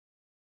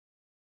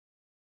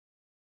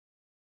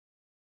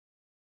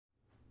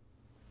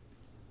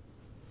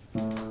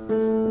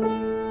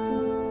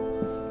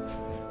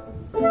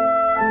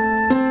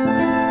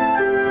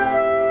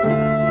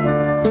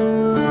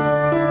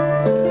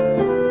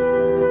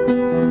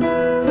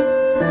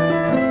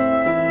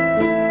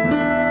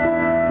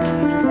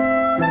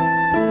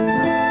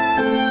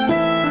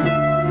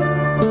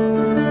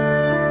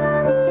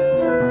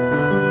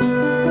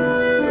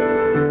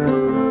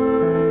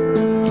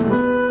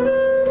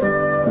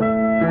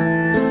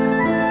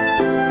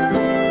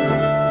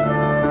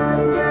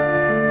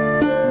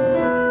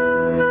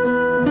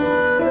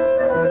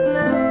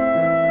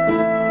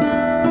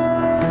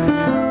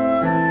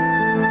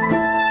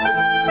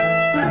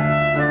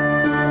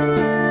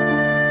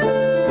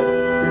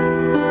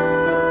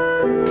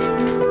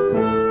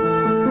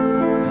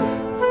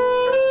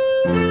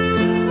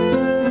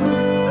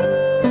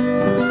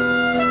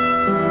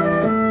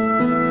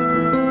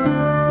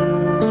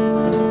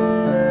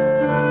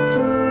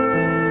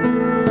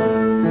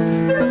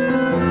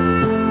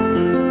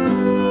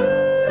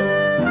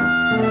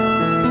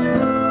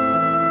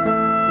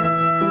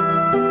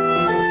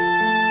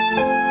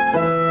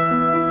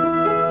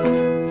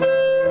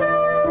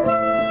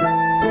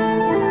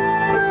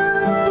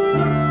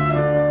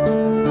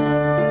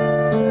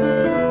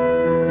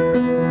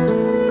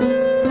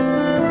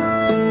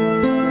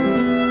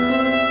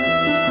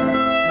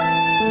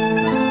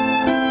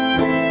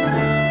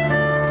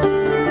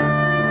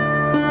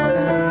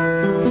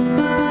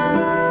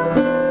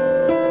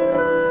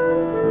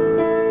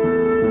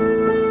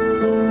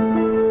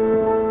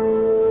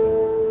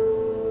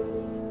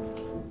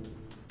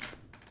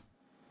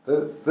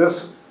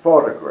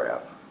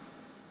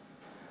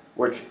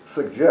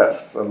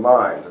suggests a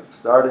mind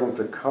starting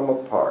to come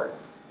apart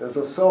is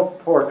a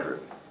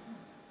self-portrait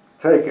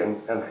taken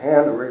and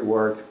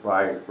hand-reworked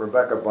by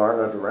Rebecca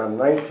Barnett around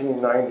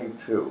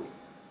 1992,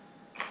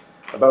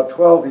 about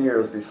 12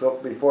 years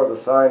before the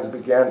signs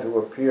began to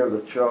appear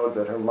that showed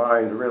that her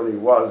mind really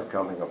was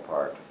coming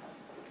apart.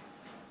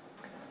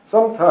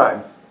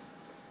 Sometime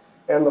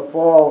in the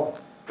fall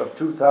of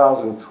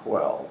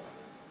 2012,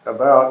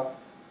 about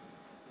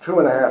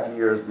 2.5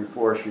 years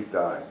before she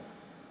died,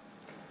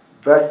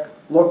 Beck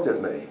looked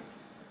at me,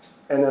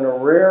 and in a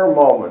rare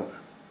moment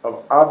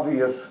of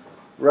obvious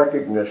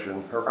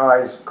recognition, her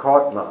eyes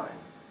caught mine,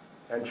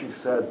 and she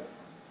said,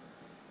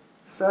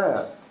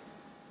 "Sad,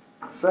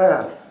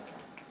 sad,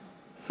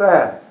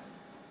 sad."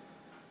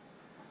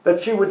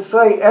 That she would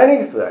say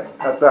anything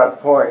at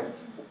that point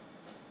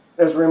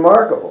is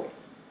remarkable,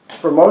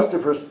 for most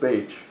of her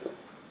speech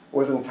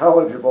was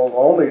intelligible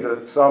only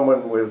to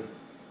someone with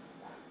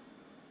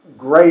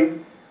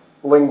great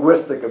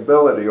linguistic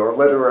ability or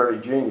literary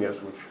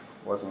genius, which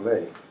wasn't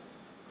me.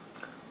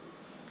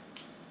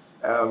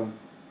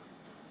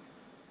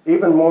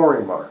 Even more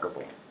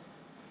remarkable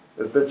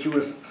is that she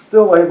was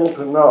still able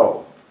to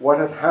know what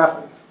had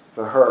happened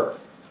to her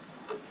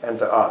and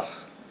to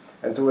us,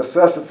 and to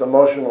assess its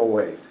emotional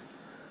weight.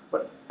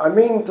 But I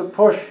mean to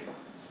push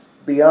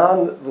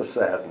beyond the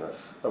sadness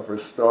of her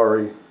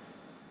story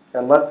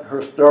and let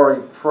her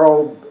story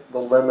probe the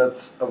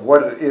limits of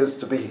what it is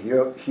to be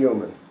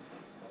human.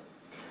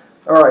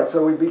 All right,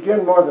 so we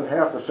begin more than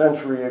half a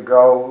century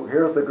ago.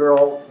 Here's the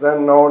girl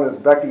then known as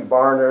Becky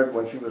Barnard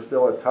when she was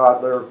still a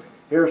toddler.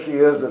 Here she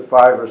is at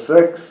 5 or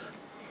 6.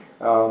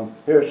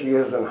 Here she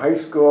is in high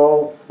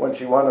school when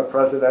she won a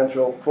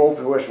presidential full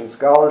tuition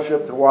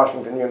scholarship to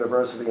Washington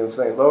University in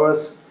St.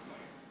 Louis.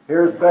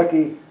 Here's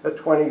Becky at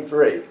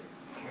 23.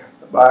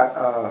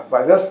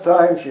 By this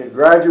time, she had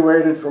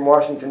graduated from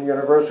Washington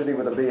University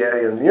with a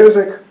BA in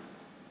music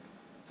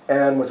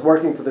and was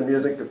working for the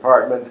music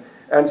department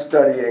and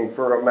studying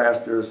for a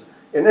master's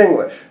in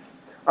English.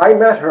 I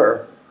met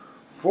her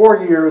 4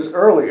 years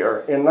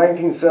earlier in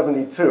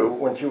 1972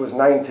 when she was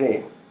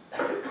 19.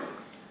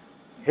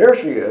 Here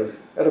she is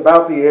at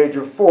about the age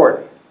of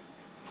 40.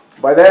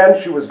 By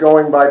then, she was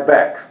going by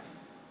Beck.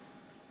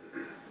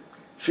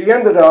 She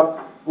ended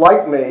up,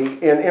 like me,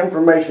 in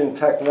information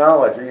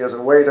technology as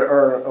a way to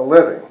earn a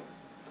living,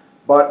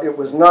 but it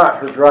was not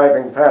her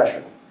driving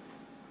passion.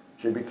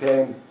 She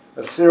became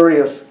a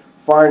serious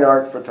fine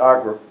art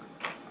photographer.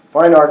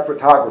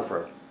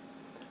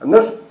 And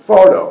this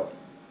photo,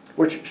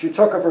 which she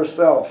took of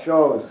herself,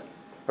 shows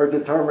her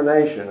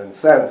determination and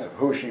sense of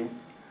who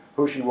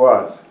she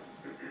was.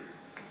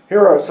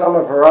 Here are some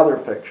of her other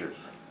pictures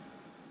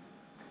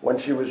when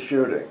she was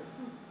shooting.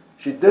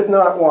 She did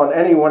not want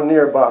anyone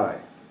nearby.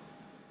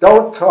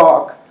 "Don't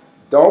talk,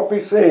 don't be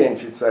seen,"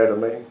 she'd say to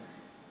me.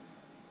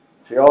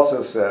 She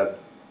also said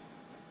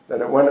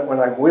that when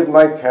I'm with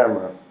my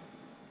camera,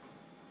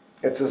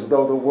 it's as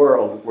though the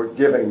world were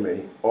giving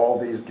me all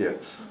these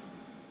gifts.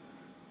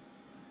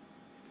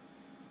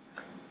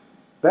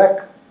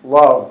 Beck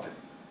loved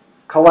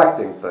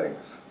collecting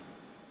things.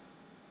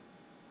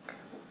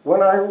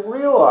 When I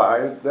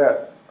realized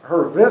that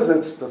her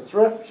visits to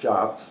thrift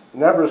shops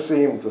never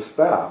seemed to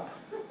stop,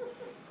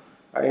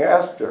 I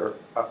asked her,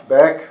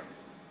 "Beck,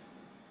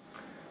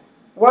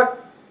 what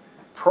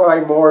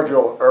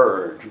primordial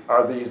urge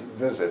are these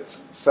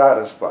visits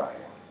satisfying?"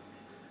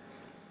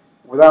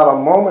 Without a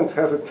moment's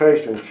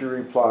hesitation, she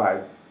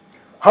replied,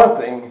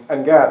 "Hunting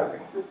and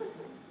gathering."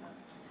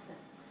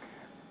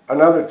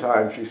 Another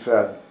time she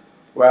said,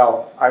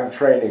 "Well, I'm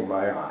training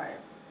my eye."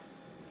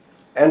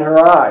 And her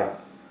eye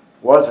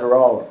was her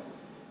own.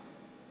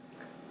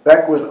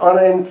 Beck was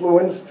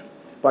uninfluenced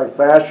by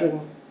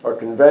fashion or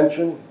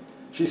convention.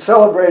 She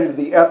celebrated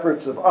the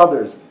efforts of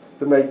others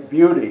to make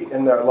beauty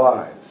in their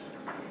lives.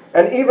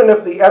 And even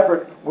if the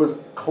effort was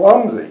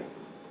clumsy,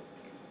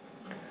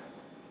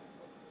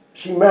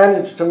 she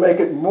managed to make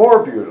it more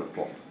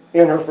beautiful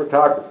in her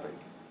photography.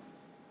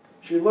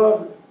 She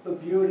loved the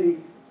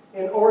beauty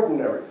in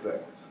ordinary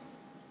things.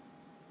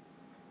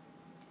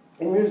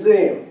 In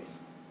museums,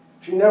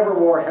 she never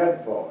wore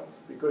headphones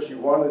because she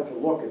wanted to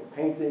look at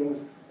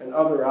paintings and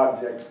other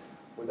objects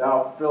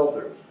without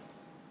filters.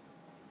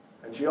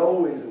 And she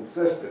always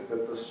insisted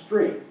that the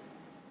street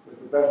was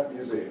the best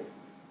museum.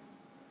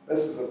 This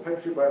is a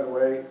picture, by the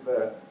way,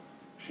 that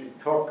she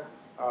took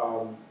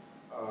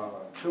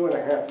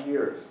 2.5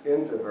 years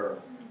into her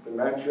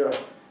dementia,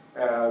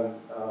 and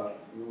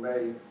you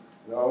may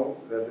know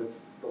that it's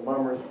the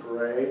Mummers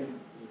Parade,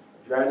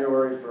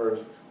 January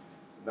 1st,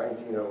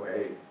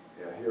 1908,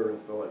 here in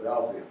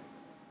Philadelphia.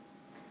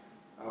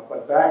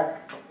 But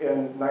back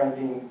in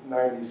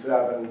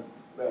 1997,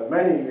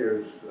 many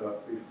years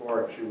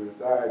before she was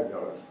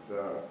diagnosed, in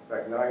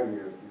fact 9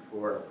 years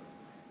before,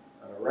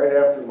 right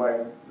after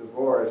my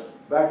divorce,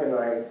 Beck and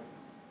I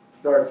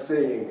started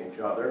seeing each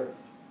other.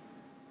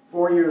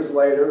 4 years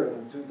later,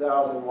 in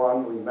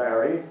 2001, we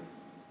married.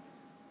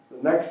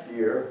 The next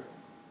year,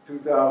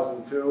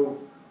 2002,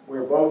 we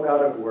were both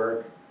out of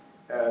work,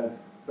 and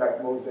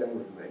Beck moved in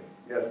with me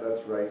Yes,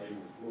 that's right. She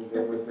moved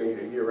in with me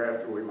a year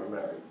after we were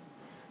married.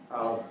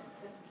 Um,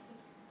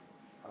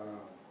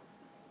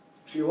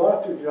 she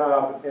lost her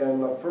job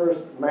in the first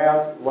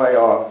mass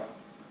layoff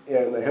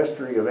in the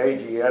history of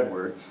A.G.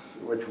 Edwards,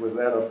 which was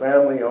then a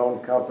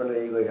family-owned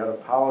company. They had a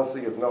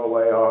policy of no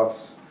layoffs,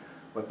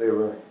 but they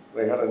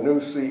had a new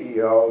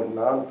CEO,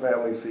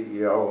 non-family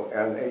CEO,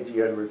 and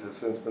A.G. Edwards has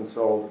since been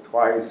sold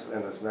twice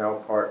and is now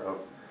part of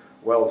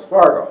Wells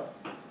Fargo.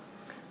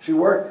 She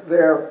worked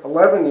there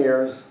 11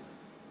 years,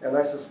 and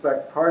I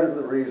suspect part of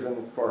the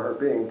reason for her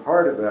being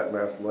part of that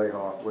mass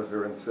layoff was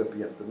her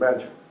incipient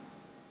dementia.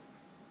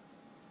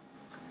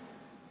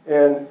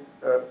 In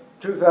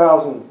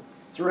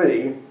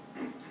 2003,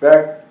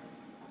 Beck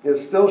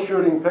is still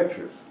shooting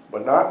pictures,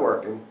 but not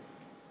working.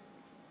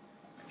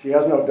 She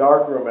has no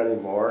darkroom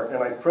anymore,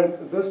 and I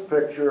print this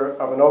picture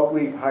of an oak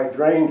leaf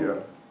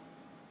hydrangea.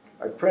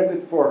 I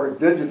printed for her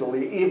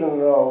digitally, even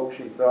though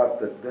she thought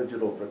that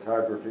digital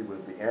photography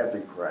was the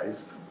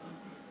Antichrist.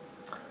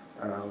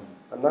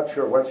 I'm not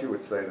sure what she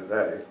would say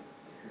today.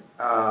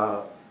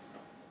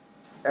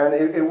 And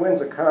it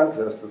wins a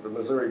contest at the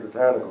Missouri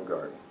Botanical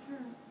Garden.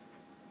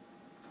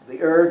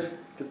 The urge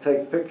to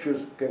take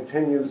pictures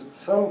continues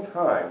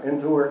sometime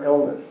into her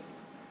illness.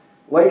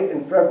 Late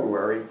in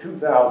February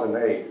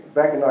 2008,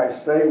 Beck and I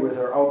stay with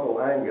her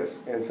Uncle Angus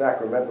in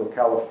Sacramento,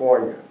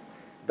 California.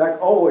 Beck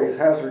always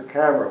has her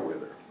camera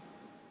with her.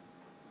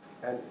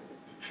 And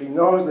she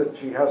knows that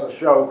she has a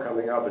show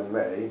coming up in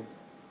May.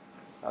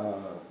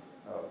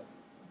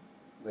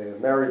 The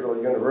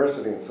Maryville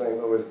University in St.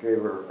 Louis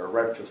gave her a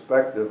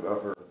retrospective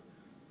of her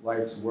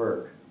life's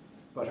work.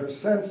 But her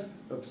sense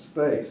of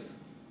space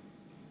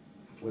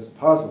was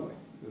puzzling.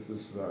 This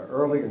is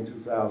early in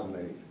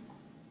 2008.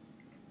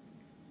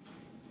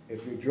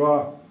 If you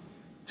draw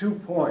 2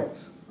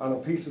 points on a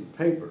piece of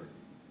paper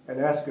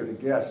and ask her to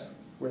guess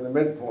where the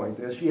midpoint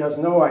is, she has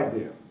no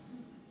idea.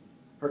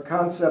 Her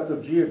concept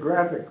of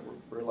geographic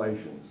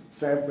relations,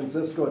 San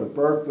Francisco to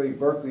Berkeley,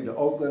 Berkeley to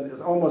Oakland,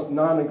 is almost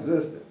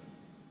non-existent.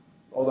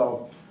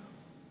 Although,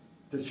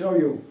 to show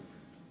you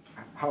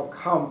how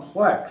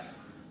complex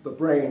the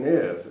brain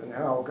is and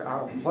how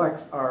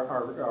complex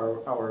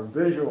our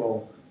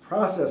visual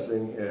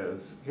processing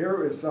is,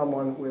 here is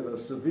someone with a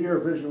severe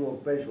visual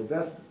spatial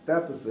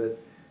deficit,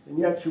 and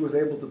yet she was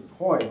able to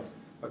point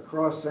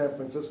across San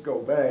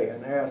Francisco Bay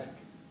and ask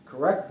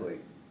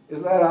correctly,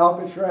 is that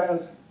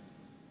Alcatraz?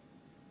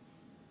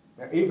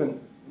 Now,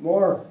 even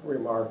more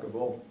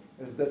remarkable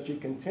is that she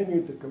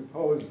continued to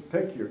compose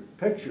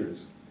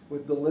pictures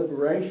with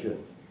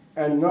deliberation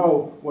and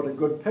know what a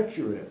good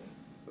picture is.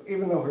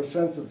 Even though her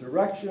sense of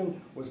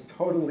direction was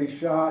totally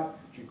shot,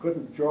 she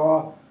couldn't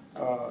draw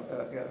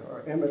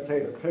or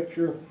imitate a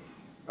picture,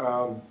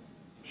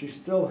 she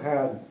still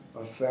had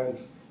a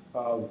sense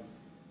of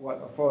what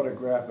a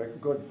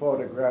good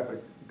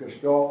photographic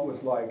gestalt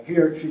was like.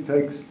 Here she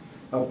takes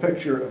a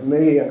picture of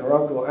me and her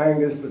Uncle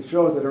Angus that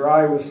shows that her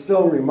eye was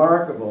still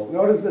remarkable.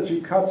 Notice that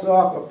she cuts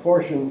off a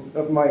portion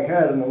of my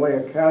head in the way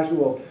a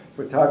casual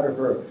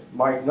photographer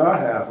might not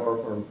have,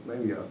 or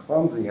maybe a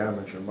clumsy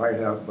amateur might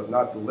have, but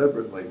not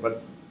deliberately.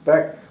 But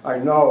Beck, I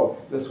know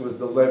this was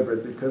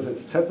deliberate because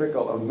it's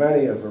typical of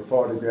many of her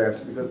photographs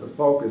because the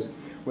focus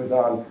was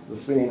on the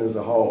scene as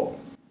a whole.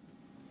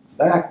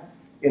 Back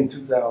in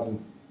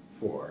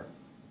 2004,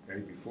 okay,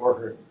 before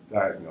her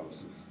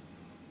diagnosis,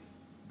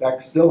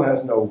 Beck still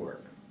has no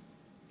work.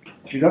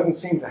 She doesn't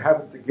seem to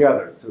have it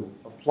together to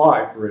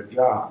apply for a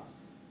job.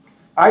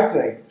 I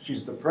think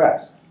she's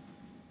depressed.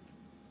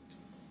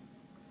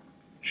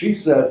 She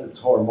says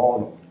it's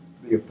hormonal,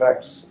 the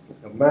effects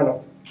of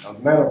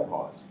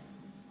menopause.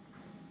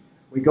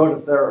 We go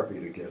to therapy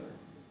together.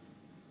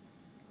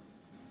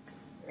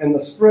 In the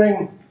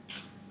spring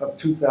of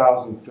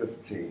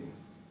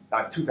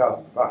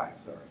 2005,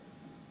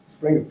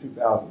 spring of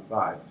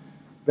 2005,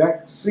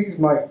 Beck sees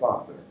my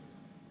father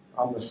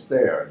on the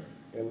stairs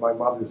in my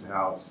mother's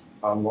house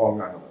on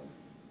Long Island.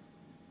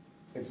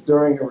 It's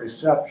during a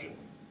reception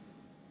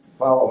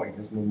following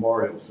his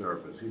memorial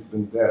service. He's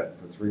been dead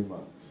for 3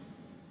 months.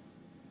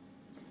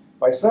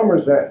 By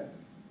summer's end,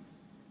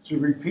 she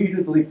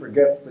repeatedly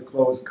forgets to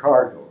close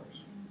car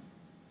doors.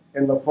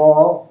 In the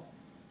fall,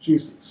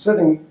 she's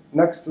sitting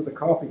next to the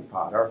coffee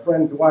pot. Our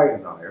friend Dwight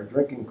and I are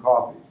drinking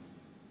coffee.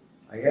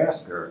 I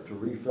ask her to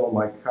refill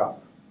my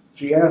cup.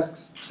 She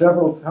asks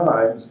several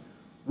times,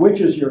 which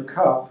is your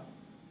cup,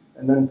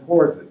 and then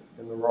pours it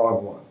in the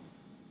wrong one.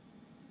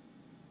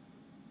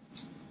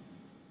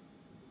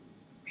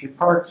 She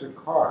parks her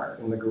car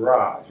in the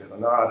garage at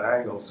an odd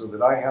angle so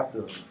that I have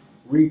to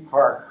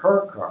repark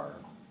her car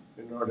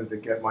in order to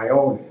get my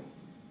own in.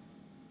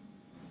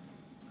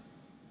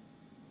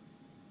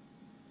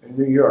 In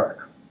New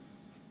York,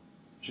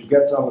 she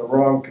gets on the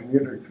wrong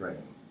commuter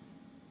train.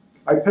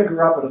 I pick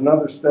her up at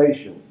another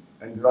station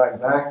and drive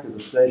back to the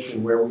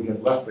station where we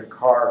had left a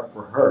car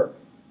for her.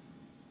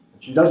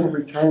 And she doesn't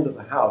return to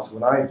the house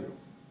when I do.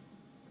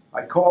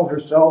 I call her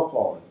cell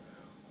phone.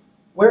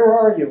 Where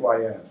are you,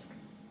 I ask.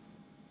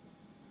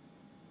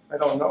 I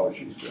don't know,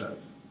 she says.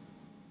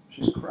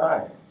 She's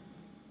crying.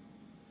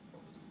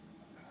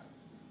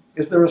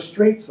 Is there a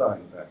street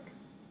sign, Beck?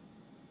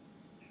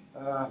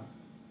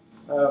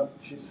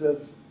 She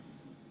says,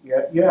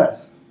 yeah,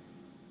 yes.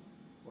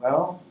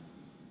 Well,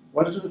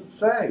 what does it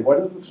say? What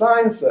does the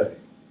sign say?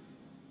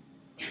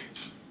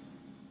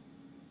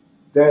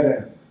 Dead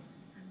end.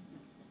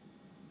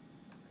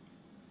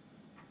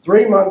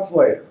 3 months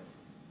later,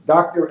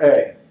 Dr.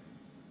 A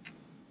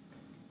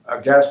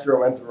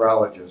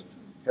gastroenterologist,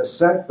 has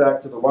sent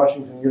Beck to the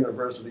Washington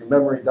University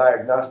Memory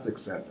Diagnostic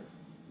Center,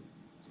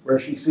 where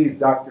she sees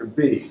Dr.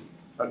 B,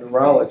 a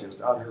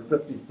neurologist, on her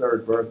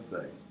 53rd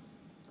birthday,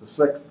 the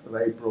 6th of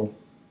April,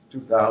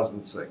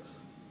 2006.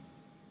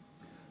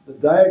 The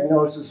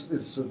diagnosis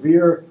is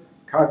severe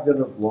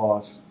cognitive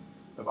loss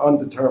of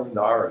undetermined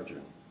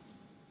origin.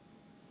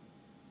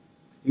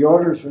 He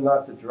orders her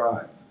not to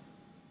drive.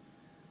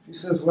 She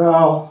says,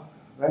 well,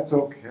 that's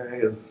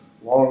okay as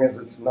long as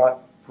it's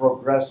not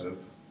progressive.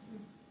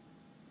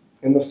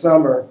 In the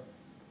summer,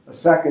 a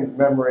second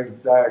Memory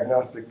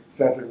Diagnostic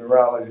Center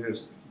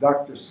neurologist,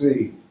 Dr.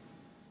 C,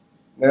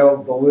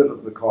 nails the lid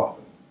of the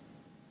coffin.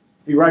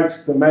 He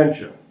writes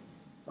dementia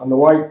on the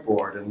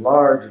whiteboard in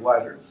large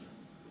letters.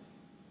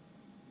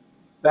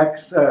 Beck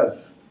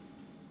says,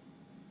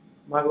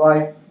 my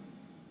life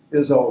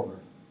is over.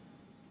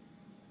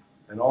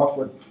 An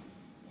awkward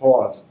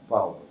pause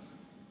follows.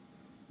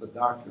 The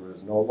doctor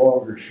is no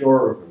longer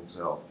sure of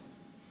himself.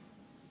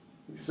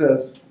 He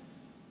says,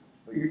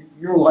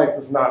 your life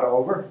is not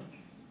over.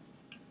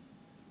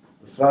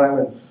 The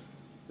silence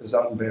is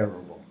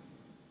unbearable.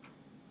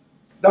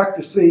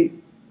 Dr. C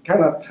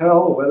cannot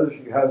tell whether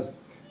she has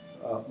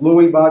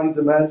Lewy body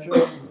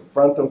dementia,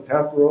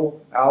 frontotemporal,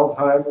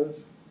 Alzheimer's,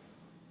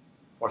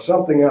 or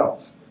something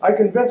else. I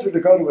convince her to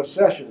go to a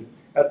session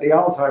at the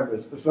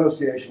Alzheimer's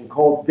Association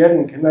called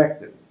Getting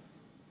Connected.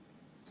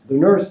 The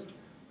nurse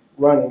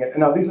running it, and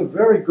now these are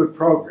very good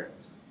programs,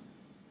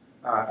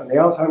 and the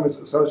Alzheimer's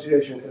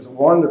Association is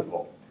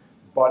wonderful,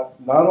 but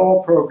not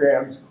all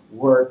programs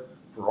work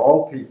for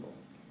all people.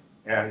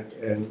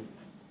 And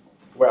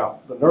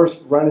well, the nurse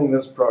running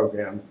this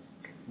program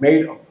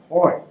made a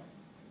point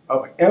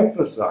of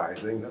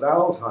emphasizing that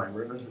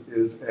Alzheimer's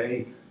is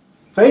a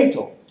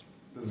fatal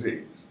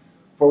disease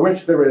for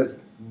which there is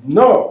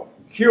no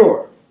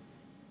cure.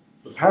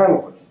 The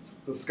panelists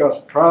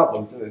discussed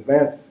problems in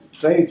advanced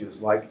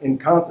stages like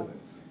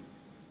incontinence.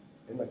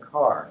 In the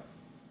car,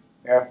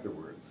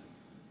 afterwards,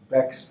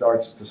 Beck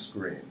starts to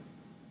scream.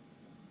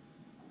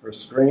 Her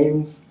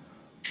screams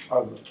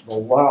are the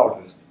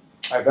loudest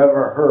I've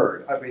ever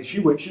heard. I mean, she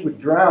would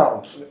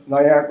drown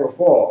Niagara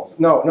Falls.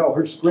 No,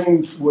 her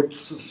screams would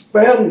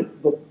suspend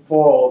the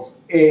falls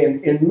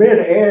in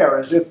midair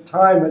as if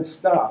time had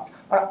stopped.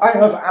 I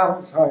have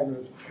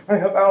Alzheimer's. I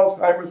have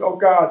Alzheimer's. Oh,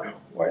 God,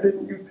 why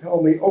didn't you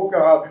tell me? Oh,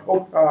 God,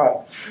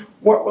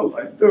 what will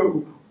I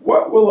do?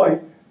 What will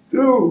I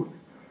do?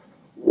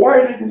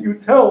 Why didn't you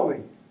tell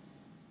me?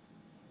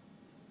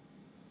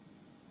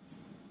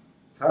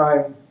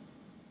 Time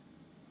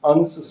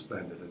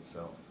unsuspended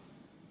itself.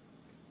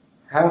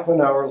 Half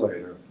an hour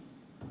later,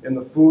 in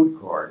the food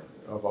court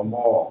of a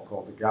mall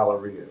called the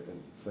Galleria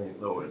in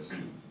St. Louis,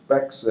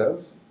 Beck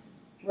says,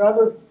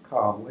 rather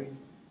calmly,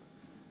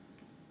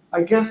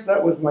 I guess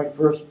that was my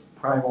first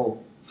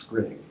primal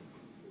scream.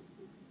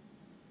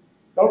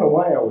 Don't know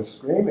why I was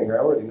screaming. I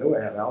already knew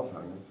I had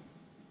Alzheimer's.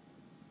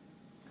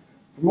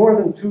 For more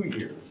than 2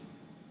 years,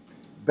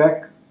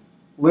 Beck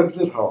lives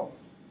at home,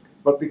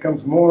 but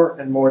becomes more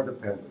and more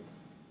dependent.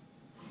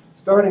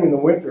 Starting in the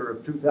winter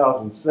of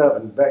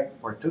 2007,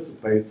 Beck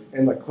participates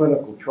in a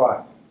clinical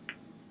trial.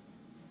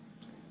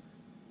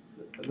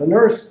 The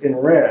nurse in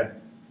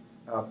red,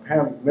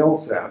 Pam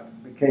Millsap,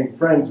 became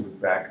friends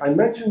with Beck. I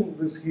mention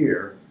this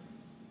here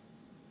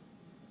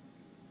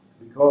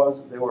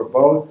because they were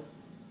both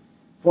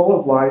full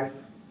of life,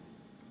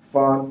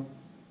 fun,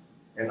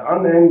 and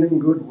unending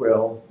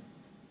goodwill.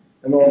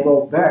 And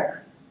although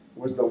Beck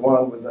was the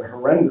one with the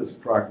horrendous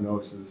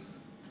prognosis,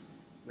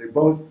 they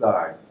both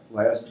died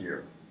last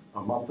year,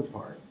 a month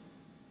apart.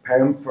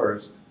 Pam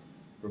first,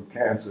 from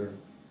cancer,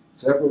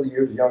 several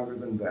years younger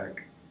than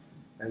Beck,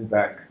 and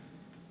Beck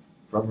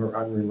from her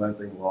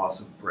unrelenting loss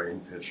of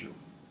brain tissue.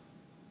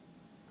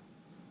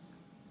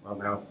 Well,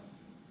 now,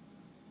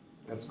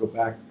 let's go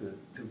back to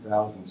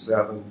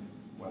 2007,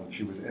 when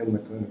she was in the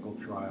clinical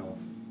trial.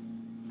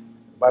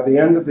 By the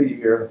end of the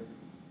year,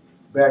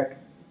 Beck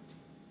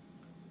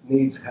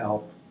needs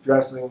help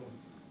dressing,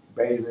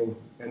 bathing,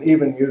 and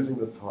even using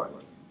the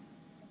toilet.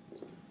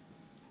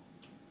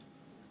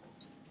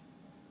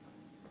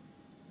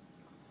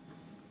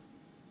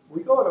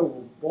 We go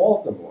to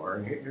Baltimore,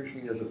 and here she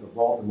is at the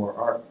Baltimore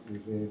Art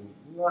Museum,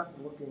 not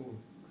looking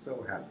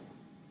so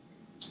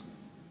happy.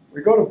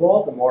 We go to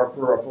Baltimore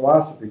for a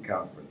philosophy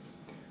conference.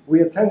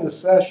 We attend a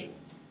session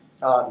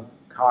on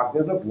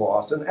cognitive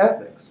loss and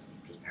ethics.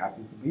 Just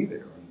happened to be there,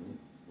 and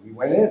we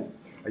went in.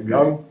 A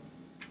young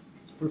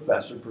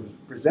professor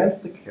presents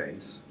the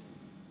case,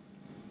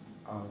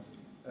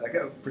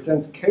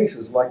 presents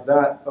cases like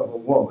that of a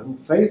woman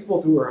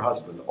faithful to her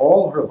husband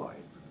all her life,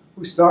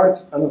 who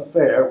starts an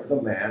affair with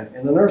a man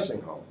in a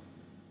nursing home.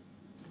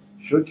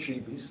 should she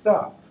be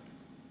stopped?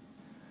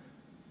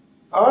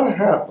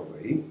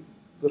 Unhappily,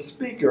 the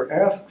speaker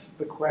asks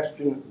the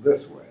question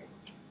this way: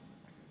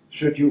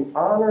 should you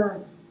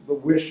honor the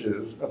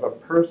wishes of a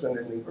person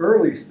in the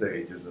early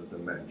stages of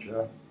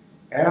dementia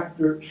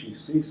after she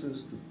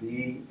ceases to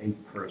be a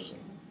person?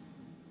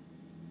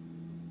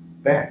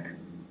 Beck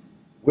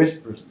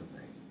whispers to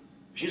me.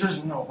 She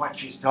doesn't know what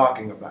she's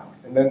talking about,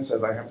 and then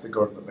says, I have to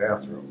go to the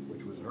bathroom,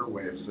 which was her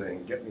way of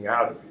saying, get me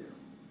out of here.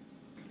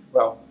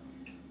 Well,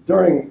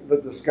 during the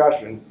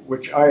discussion,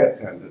 which I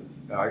attended,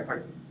 I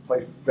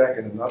placed Beck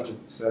in another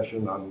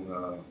session on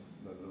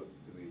the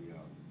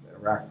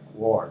Iraq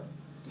War.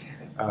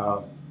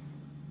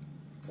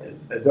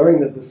 During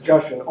the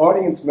discussion,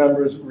 audience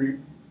members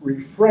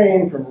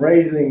refrained from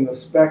raising the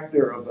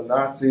specter of the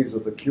Nazis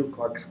of the Ku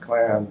Klux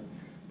Klan,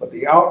 but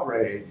the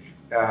outrage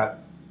at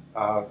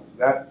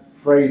that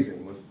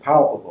phrasing was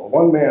palpable.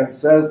 One man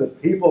says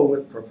that people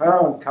with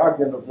profound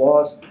cognitive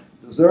loss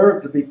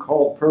deserve to be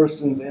called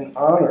persons in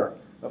honor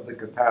of the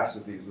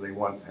capacities they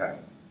once had,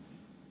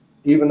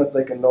 even if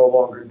they can no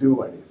longer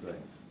do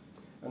anything.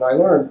 And I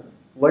learned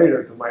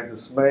later, to my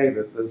dismay,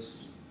 that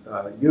this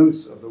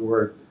use of the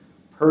word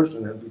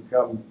person had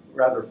become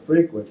rather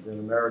frequent in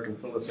American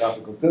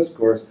philosophical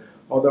discourse,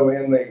 although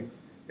in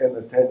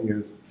the 10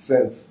 years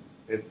since,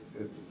 it's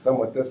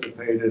somewhat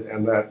dissipated,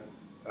 and that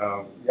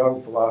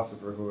young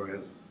philosopher who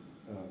has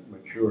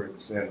matured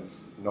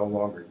since no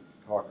longer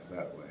talks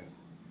that way.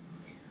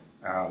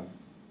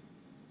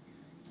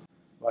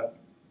 But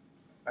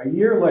a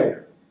year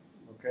later,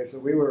 okay, so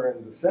we were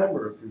in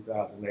December of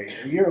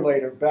 2008, a year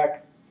later,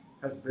 Beck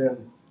has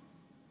been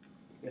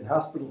in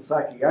hospital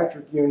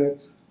psychiatric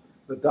units.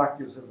 The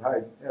doctors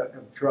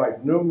have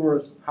tried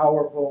numerous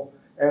powerful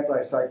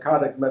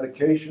antipsychotic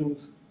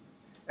medications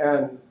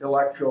and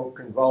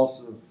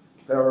electroconvulsive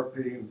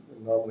therapy,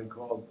 normally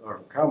called,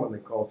 or commonly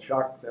called,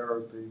 shock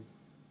therapy.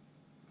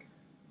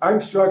 I'm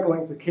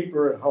struggling to keep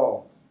her at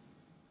home.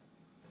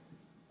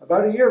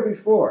 About a year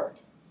before,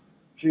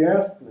 she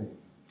asked me,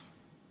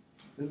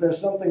 is there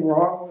something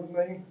wrong with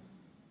me?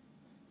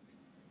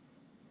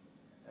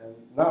 And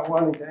not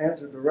wanting to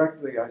answer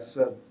directly, I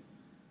said,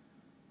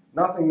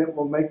 nothing that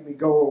will make me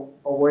go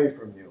away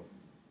from you.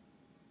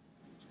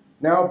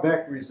 Now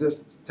Beck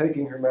resists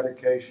taking her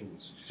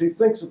medications. She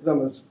thinks of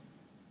them as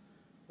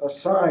a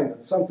sign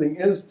that something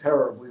is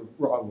terribly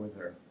wrong with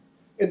her.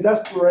 In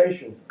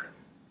desperation,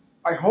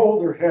 I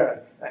hold her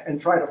head and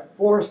try to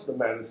force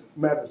the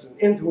medicine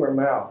into her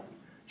mouth.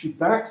 She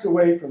backs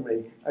away from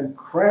me and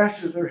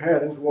crashes her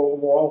head into a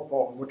wall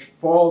phone, which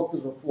falls to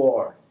the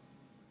floor.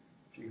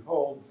 She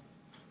holds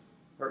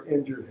her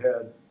injured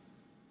head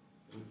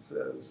and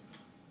says,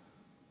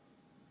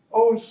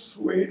 oh,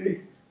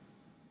 sweetie,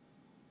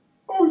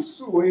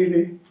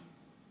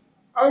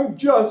 I'm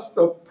just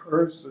a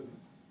person.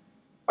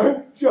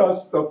 I'm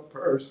just a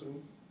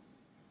person.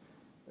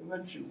 And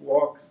then she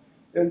walks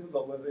into the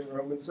living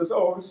room and says,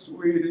 oh,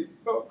 sweetie,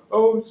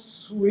 oh,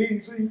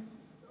 squeezy,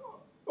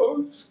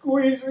 oh,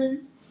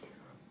 squeezy,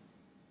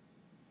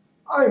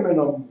 I'm in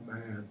a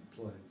mad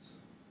place.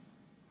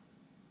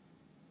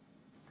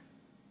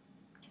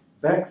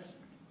 Beck's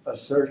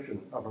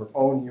assertion of her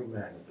own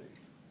humanity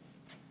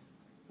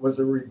was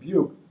a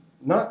rebuke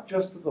not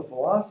just to the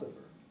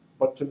philosopher,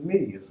 but to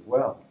me as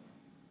well.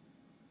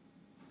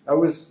 I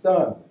was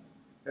stunned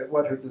at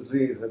what her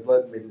disease had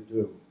led me to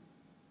do.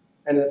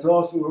 And it's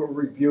also a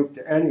rebuke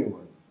to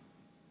anyone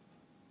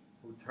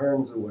who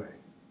turns away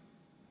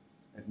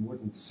and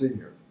wouldn't see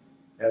her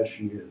as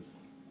she is.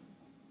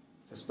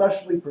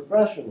 Especially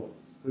professionals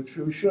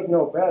who should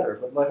know better,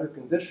 but let her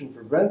condition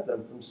prevent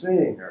them from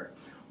seeing her.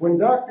 When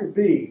Dr.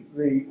 B,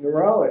 the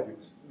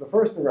neurologist, the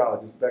first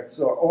neurologist Beck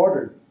saw,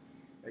 ordered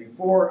a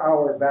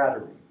 4-hour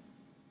battery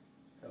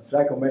of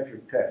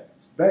psychometric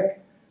tests,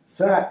 Beck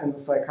sat in the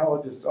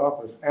psychologist's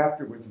office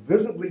afterwards,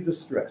 visibly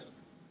distressed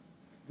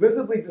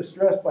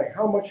by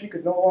how much she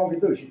could no longer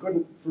do. She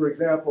couldn't, for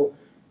example,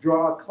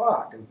 draw a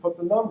clock and put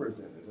the numbers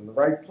in it in the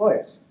right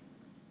place.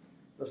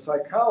 The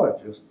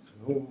psychologist,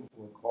 whom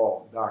we'll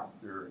call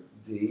Dr.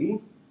 D,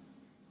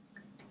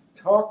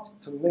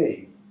 talked to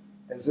me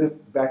as if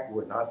Beck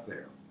were not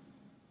there.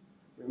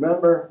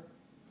 Remember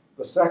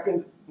the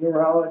second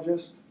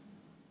neurologist,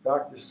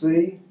 Dr.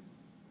 C,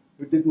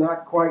 who did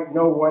not quite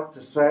know what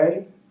to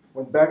say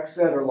when Beck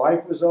said her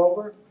life was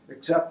over,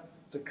 except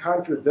to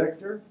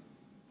contradict her,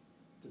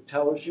 to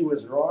tell her she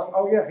was wrong?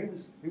 Oh yeah, he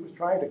was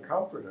trying to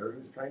comfort her. He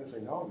was trying to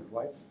say, no,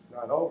 your life's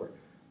not over.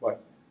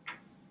 But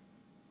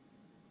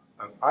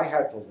I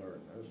had to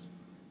learn this,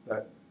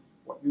 that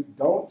what you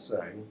don't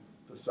say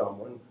to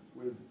someone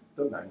with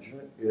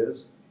dementia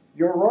is,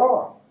 you're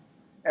wrong.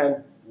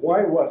 And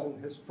why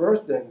wasn't his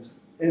first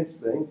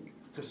instinct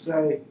to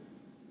say,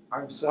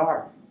 I'm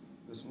sorry,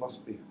 this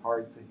must be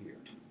hard to hear?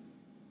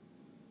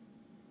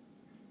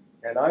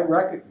 And I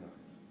recognize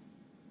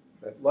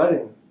that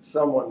letting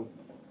someone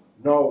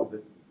know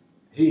that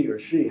he or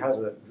she has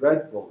a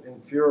dreadful,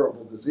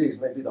 incurable disease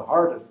may be the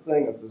hardest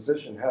thing a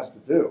physician has to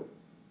do.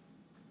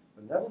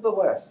 But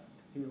nevertheless,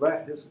 he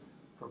let his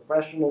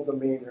professional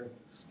demeanor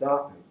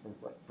stop him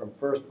from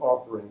first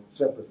offering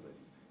sympathy.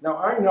 Now,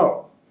 I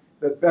know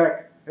that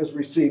Beck has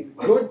received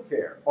good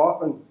care,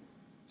 often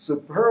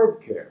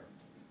superb care,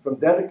 from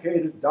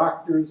dedicated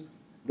doctors,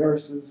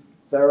 nurses,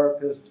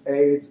 therapists,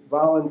 aides,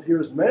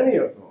 volunteers, many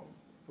of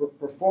whom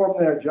perform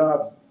their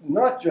jobs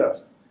not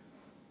just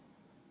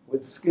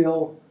with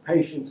skill,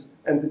 patience,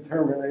 and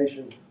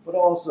determination, but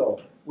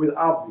also with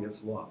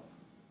obvious love.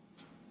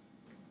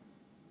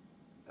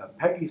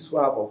 Peggy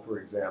Swabble, for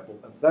example,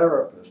 a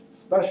therapist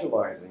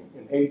specializing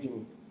in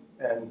aging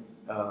and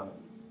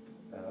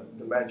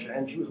dementia,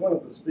 and she was one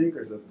of the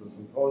speakers at the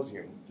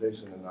symposium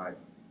Jason and I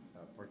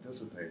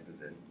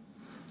participated in.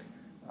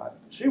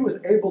 She was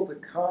able to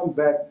calm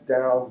Beck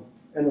down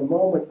in a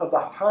moment of the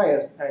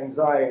highest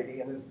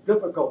anxiety, and it's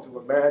difficult to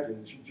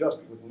imagine. She just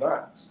would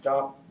not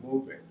stop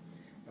moving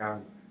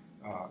and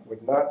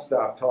would not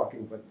stop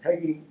talking, but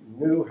Peggy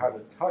knew how to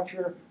touch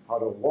her, how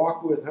to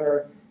walk with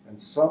her, and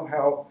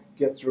somehow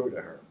get through to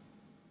her.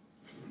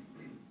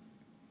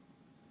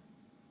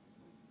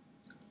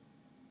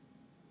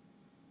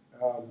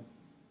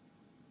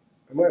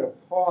 I'm going to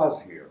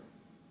pause here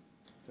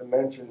to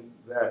mention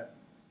that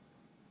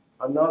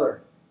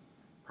another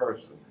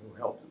person who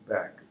helped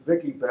Beck,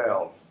 Vicki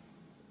Bales,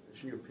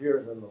 she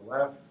appears on the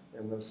left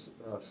in this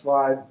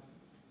slide.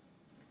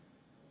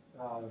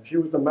 She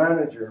was the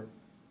manager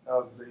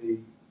of the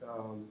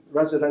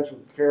residential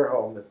care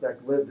home that Beck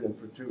lived in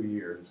for 2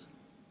 years.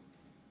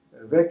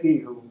 Vicki,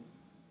 who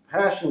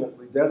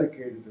passionately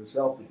dedicated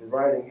herself to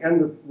providing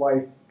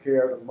end-of-life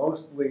care to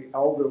mostly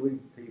elderly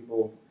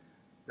people,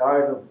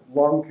 died of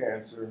lung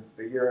cancer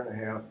a year and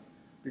a half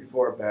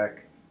before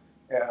Beck.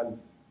 And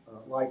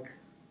like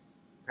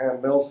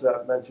Penn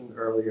Millsap mentioned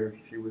earlier,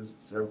 she was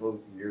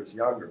several years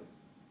younger.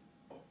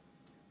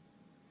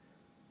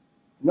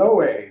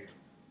 No aide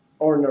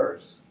or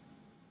nurse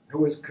who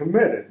was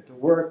committed to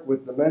work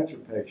with dementia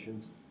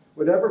patients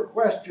would ever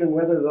question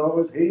whether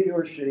those he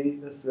or she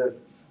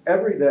assists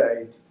every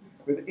day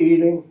with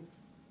eating,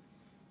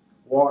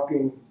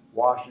 walking,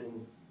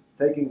 washing,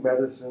 taking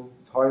medicine,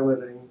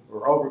 toileting,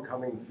 or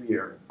overcoming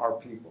fear are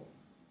people.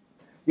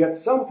 Yet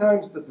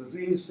sometimes the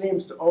disease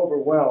seems to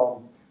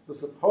overwhelm the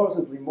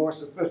supposedly more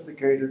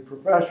sophisticated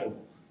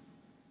professionals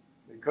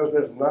because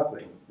there's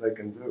nothing they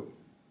can do.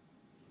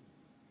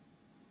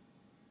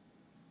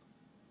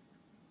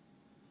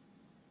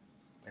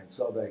 And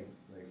so they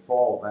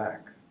fall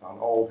back on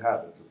old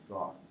habits of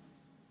thought.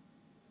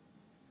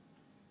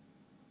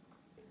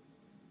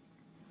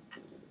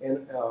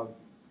 In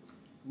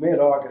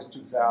mid-August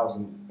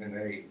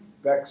 2008,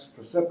 Beck's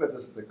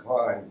precipitous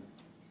decline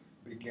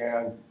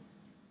began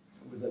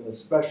with an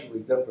especially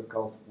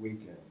difficult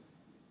weekend.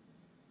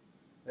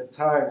 At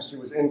times, she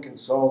was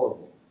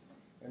inconsolable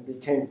and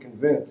became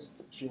convinced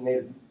she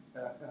needed,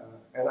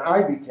 and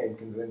I became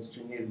convinced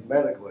she needed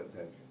medical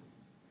attention.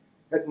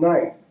 At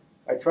night,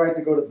 I tried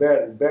to go to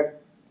bed, and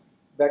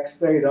Beck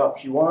stayed up.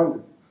 She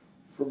wandered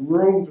from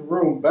room to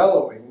room,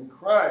 bellowing and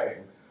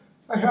crying.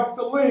 I have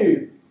to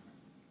leave.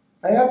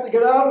 I have to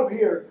get out of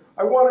here.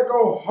 I want to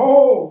go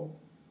home.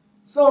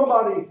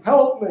 Somebody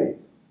help me.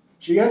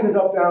 She ended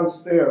up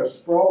downstairs,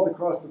 sprawled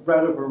across the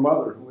bed of her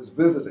mother, who was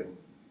visiting.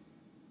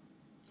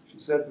 She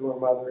said to her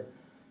mother,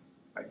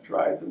 I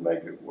tried to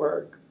make it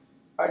work.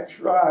 I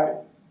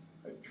tried,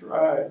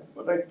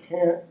 but I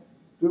can't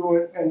do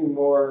it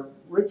anymore.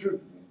 Richard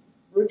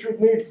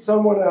needs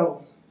someone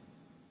else.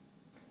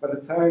 By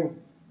the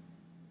time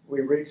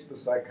we reached the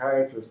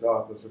psychiatrist's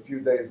office a few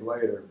days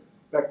later,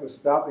 Beck was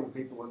stopping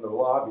people in the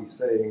lobby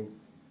saying,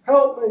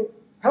 help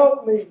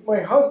me, my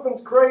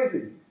husband's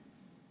crazy.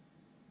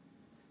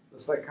 The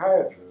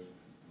psychiatrist,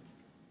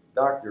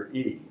 Dr.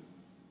 E,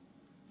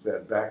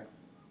 said Beck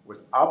was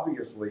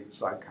obviously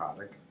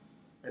psychotic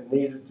and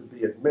needed to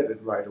be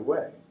admitted right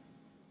away.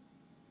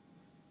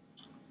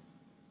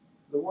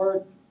 The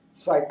word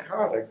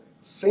psychotic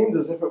seemed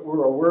as if it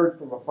were a word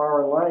from a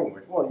foreign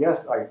language. Well,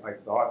 yes, I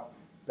thought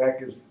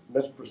Beck is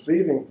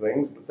misperceiving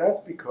things, but that's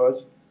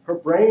because her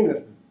brain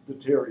is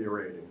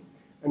deteriorating.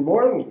 And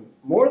more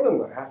than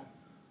that,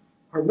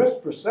 her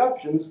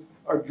misperceptions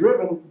are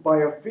driven by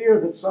a fear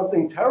that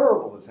something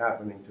terrible is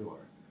happening to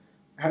her.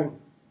 And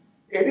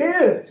it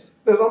is.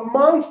 There's a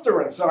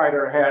monster inside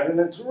her head, and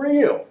it's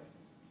real.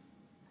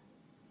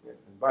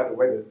 And by the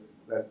way,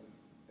 that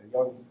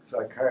young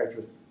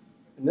psychiatrist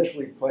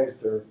initially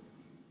placed her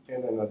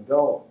in an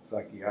adult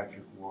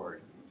psychiatric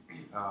ward,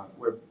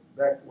 where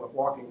Beck,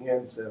 walking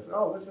in, says,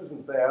 oh, this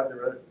isn't bad.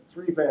 There are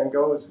 3 Van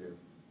Goghs here.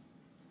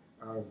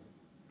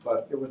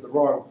 But it was the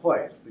wrong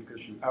place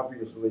because she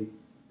obviously,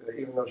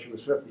 even though she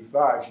was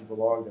 55, she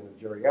belonged in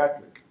a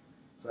geriatric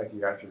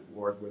psychiatric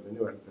ward where they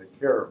knew how to take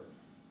care of,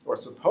 or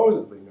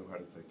supposedly knew how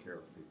to take care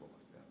of people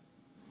like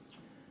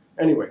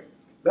that. Anyway,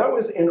 that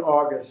was in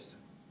August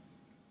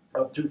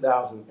of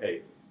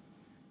 2008.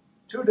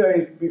 2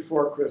 days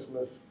before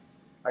Christmas,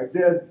 I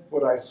did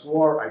what I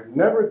swore I'd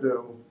never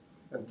do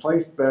and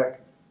placed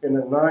Beck in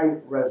a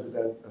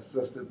 9-resident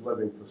assisted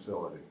living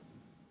facility,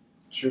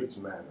 Schutz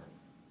Manor.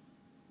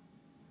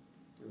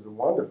 It was a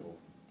wonderful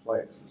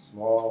place, a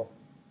small,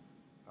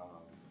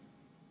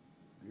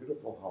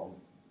 beautiful home.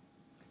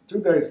 2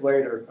 days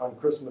later, on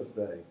Christmas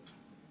Day,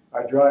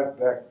 I drive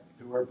back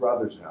to her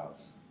brother's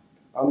house.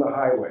 On the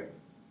highway,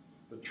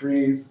 the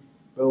trees,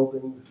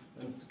 buildings,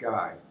 and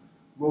sky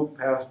move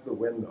past the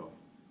window.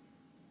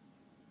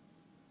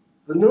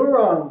 "The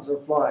neurons are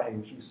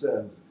flying," she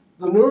says.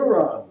 "The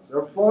neurons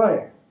are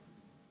flying."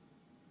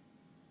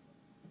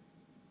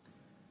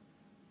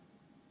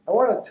 I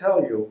want to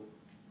tell you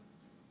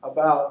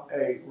about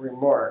a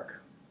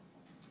remark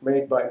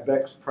made by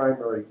Beck's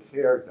primary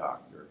care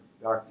doctor,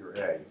 Dr.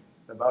 A,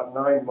 about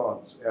 9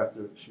 months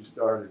after she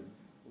started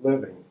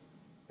living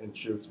in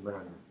Schuetz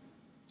Manor.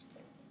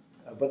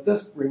 But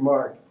this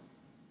remark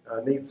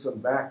needs some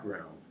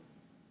background.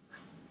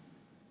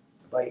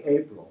 By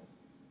April,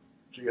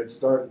 she had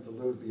started to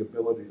lose the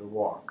ability to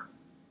walk.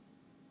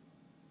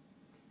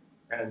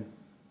 And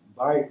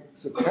by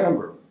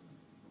September,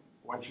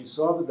 when she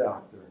saw the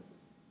doctor,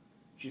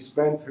 she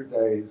spent her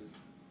days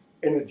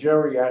in a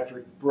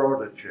geriatric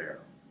Broda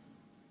chair,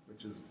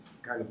 which is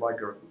kind of like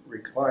a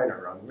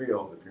recliner on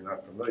wheels if you're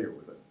not familiar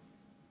with it.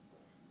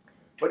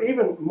 But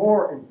even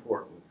more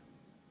important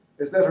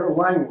is that her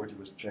language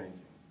was changing,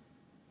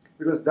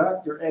 because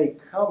Dr. A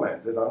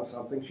commented on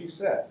something she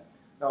said.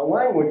 Now,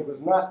 language was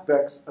not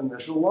Beck's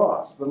initial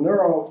loss. The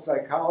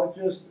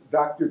neuropsychologist,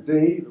 Dr.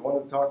 D, the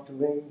one who talked to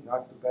me,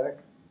 not to Beck,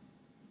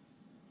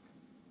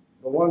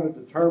 the one who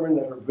determined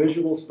that her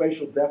visual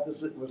spatial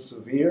deficit was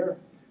severe,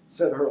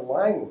 said her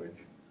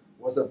language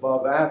was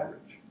above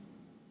average.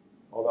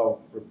 Although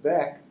for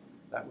Beck,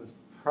 that was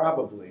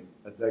probably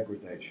a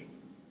degradation.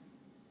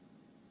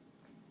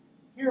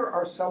 Here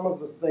are some of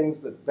the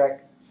things that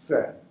Beck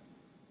said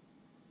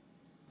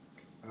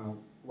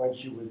when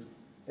she was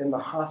in the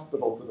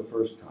hospital for the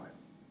first time.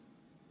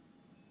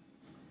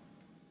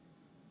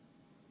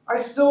 "I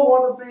still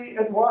want to be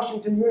at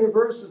Washington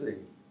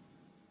University,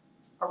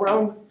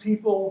 around what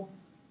people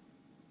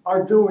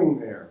are doing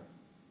there.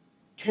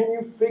 Can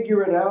you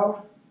figure it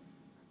out?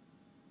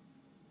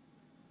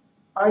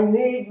 I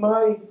need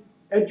my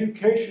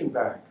education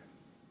back."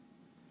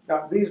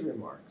 Now, these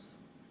remarks,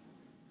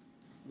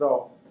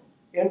 though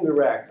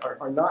indirect,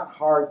 are not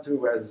hard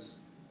to, as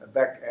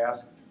Beck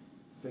asked,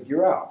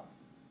 figure out.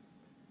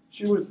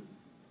 She was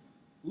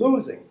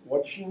losing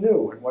what she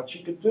knew and what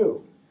she could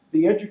do.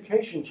 The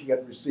education she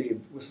had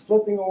received was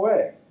slipping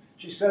away.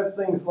 She said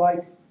things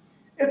like,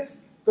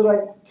 "It's that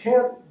I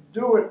can't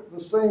do it the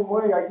same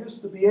way I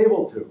used to be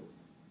able to."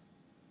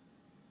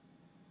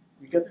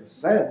 You get the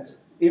sense,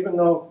 even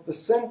though the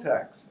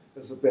syntax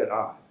is a bit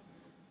odd.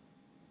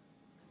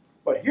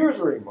 But here's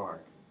a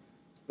remark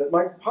that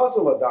might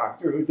puzzle a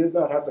doctor who did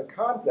not have the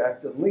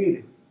contact and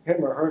lead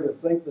him or her to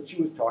think that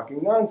she was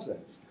talking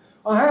nonsense.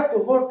 "I'll have to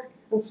look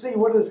and see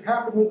what has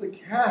happened with the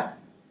cat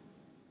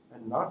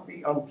and not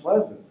be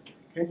unpleasant.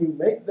 Can you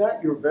make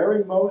that your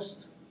very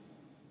most?"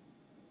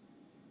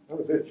 That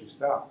was it. She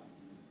stopped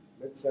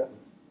mid-sentence.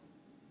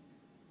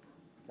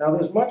 Now,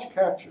 there's much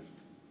captured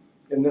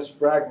in this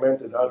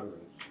fragmented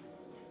utterance.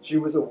 She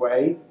was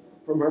away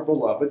from her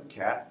beloved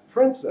cat,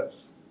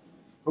 Princess,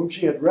 whom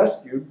she had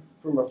rescued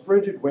from a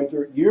frigid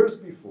winter years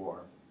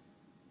before,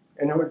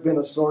 and who had been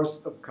a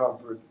source of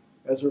comfort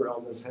as her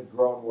illness had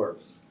grown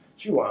worse.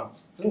 She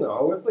wants to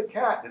know if the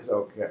cat is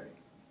okay,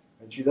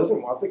 and she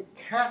doesn't want the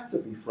cat to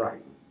be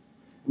frightened.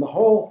 And the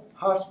whole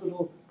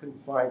hospital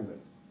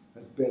confinement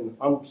has been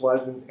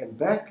unpleasant, and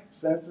Beck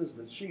senses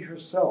that she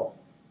herself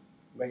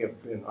may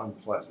have been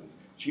unpleasant.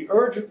 She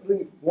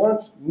urgently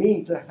wants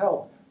me to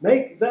help.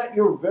 "Make that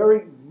your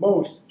very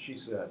most," she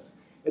says.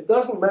 "It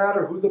doesn't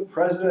matter who the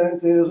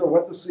president is or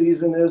what the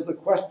season is, the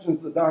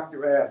questions the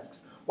doctor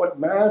asks. What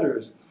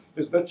matters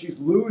is that she's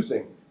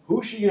losing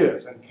who she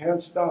is and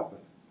can't stop it.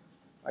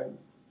 I'm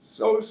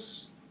so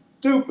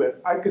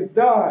stupid, I could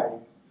die.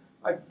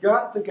 I've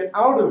got to get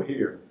out of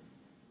here."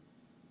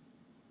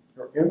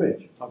 Her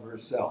image of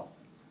herself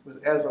was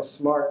as a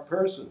smart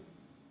person.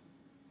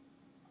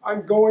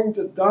 "I'm going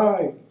to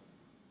die.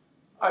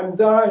 I'm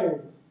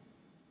dying.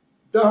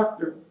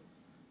 Doctor,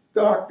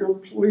 doctor,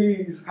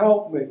 please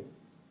help me."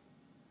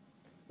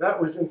 That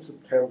was in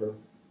September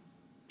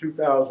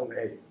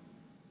 2008.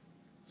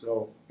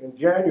 So in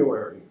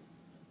January,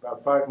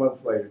 about 5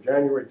 months later,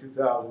 January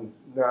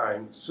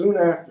 2009, soon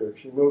after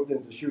she moved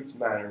into Schuetz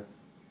Manor,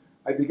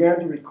 I began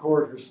to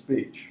record her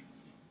speech.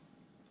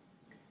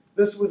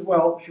 This was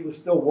while she was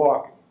still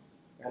walking,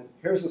 and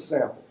here's a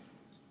sample.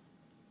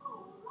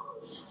 "Oh,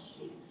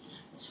 sweetie,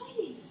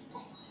 sweetie,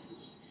 stay with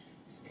me.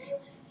 Stay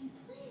with me,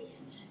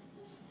 please.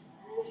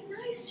 I have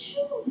nice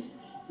shoes.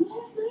 I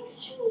have nice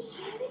shoes,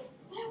 sweetie.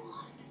 I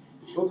want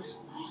Oops.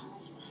 my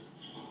husband.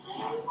 I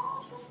am in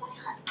love with my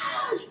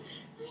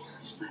husband. My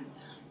husband.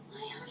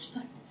 My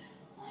husband.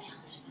 My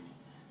husband.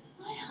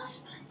 My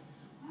husband.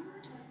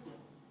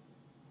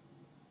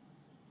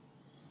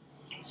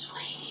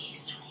 Sweetie,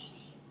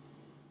 sweetie.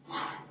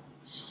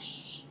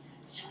 Sweetie,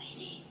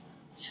 sweetie,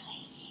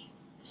 sweetie.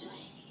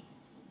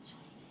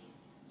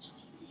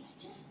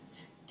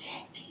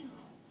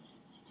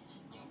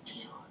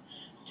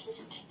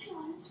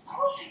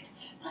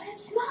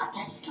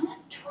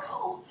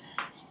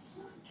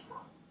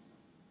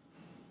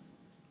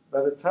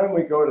 the time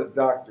we go to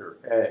Dr.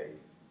 A,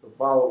 the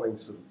following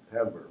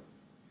September,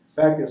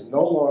 Beck is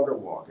no longer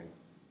walking,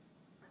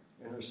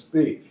 and her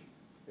speech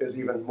is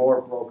even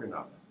more broken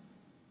up.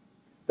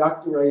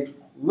 Dr. A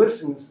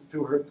listens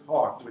to her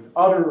talk with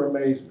utter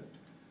amazement.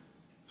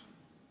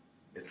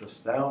 It's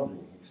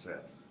astounding, he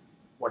says,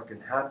 what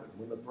can happen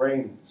when the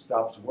brain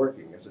stops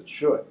working as it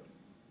should.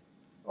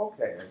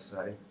 Okay, I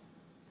say,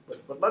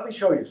 but let me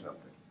show you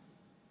something.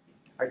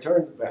 I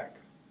turn to Beck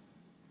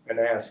and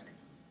ask,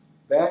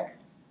 Beck,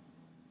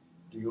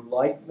 do you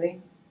like me?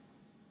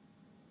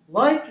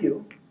 Like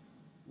you?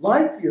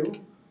 Like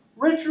you?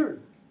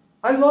 Richard,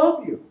 I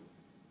love you.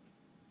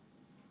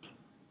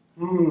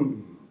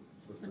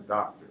 Says the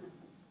doctor.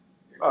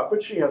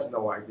 But she has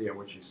no idea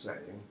what she's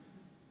saying.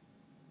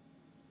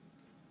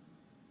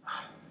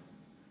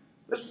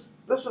 This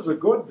is a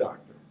good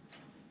doctor,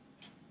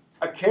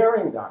 a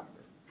caring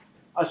doctor,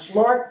 a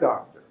smart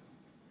doctor.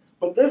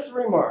 But this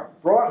remark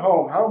brought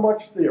home how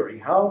much theory,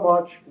 how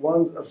much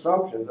one's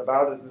assumptions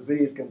about a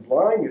disease can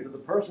blind you to the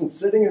person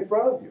sitting in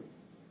front of you.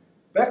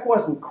 Beck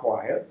wasn't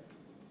quiet,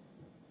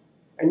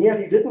 and yet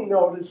he didn't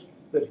notice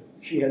that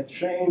she had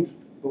changed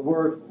the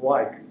word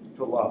like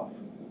to love.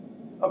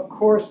 Of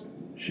course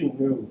she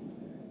knew.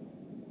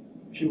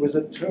 She was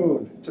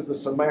attuned to the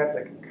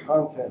semantic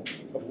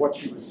content of what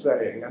she was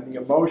saying and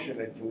the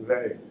emotion it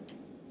conveyed.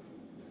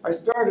 I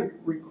started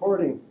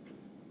recording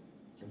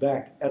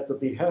Beck at the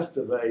behest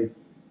of a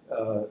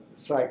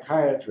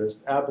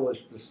psychiatrist,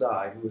 Abelish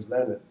Desai, who was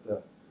then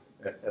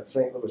at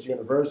St. Louis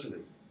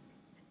University.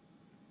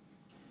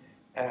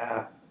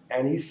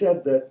 And he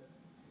said that,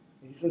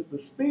 he says, the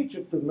speech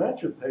of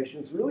dementia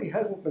patients really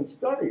hasn't been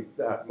studied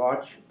that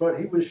much, but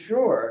he was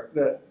sure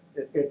that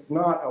it's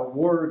not a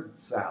word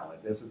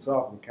salad, as it's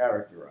often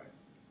characterized.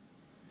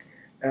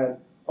 And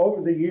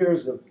over the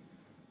years of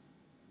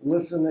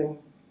listening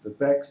to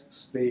Beck's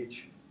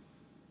speech,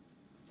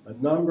 a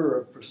number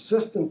of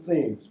persistent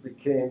themes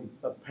became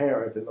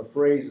apparent in the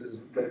phrases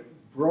that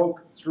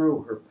broke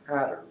through her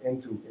patter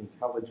into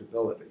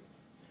intelligibility.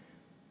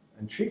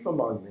 And chief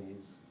among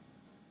these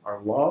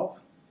are love,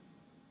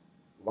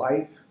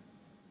 life,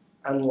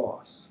 and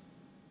loss.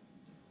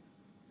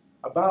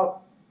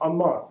 About a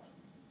month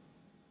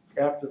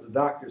after the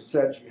doctor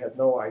said she had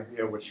no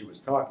idea what she was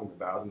talking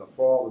about in the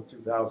fall of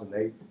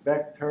 2008,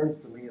 Beck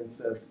turns to me and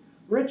says,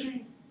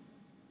 Richie,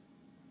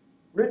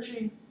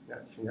 now,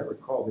 she never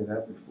called me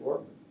that before,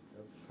 but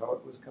that's how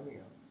it was coming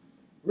out.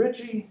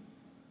 Richie,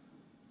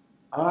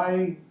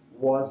 I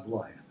was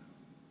life.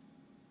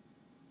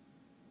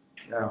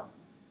 Now,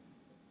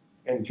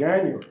 in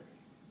January,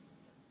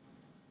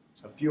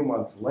 a few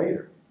months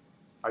later,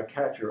 I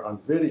catch her on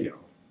video.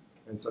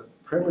 And it's a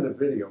primitive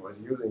video. I was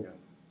using a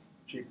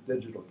cheap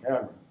digital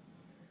camera.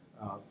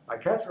 I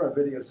catch her on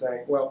video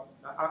saying, well,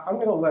 I'm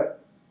going to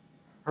let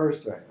her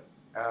say it.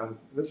 And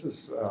this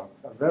is a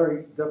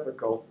very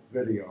difficult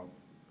video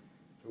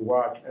to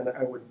watch. And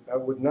I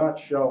would not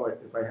show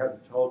it if I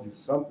hadn't told you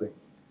something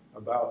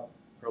about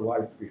her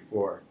life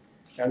before.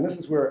 And this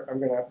is where I'm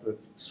going to have to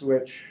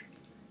switch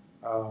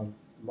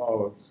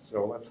modes.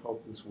 So let's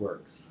hope this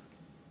works.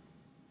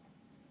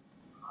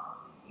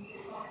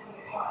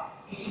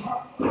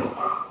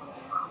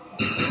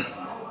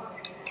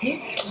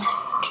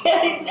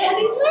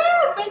 Daddy,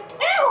 laugh and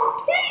tell,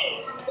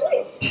 please.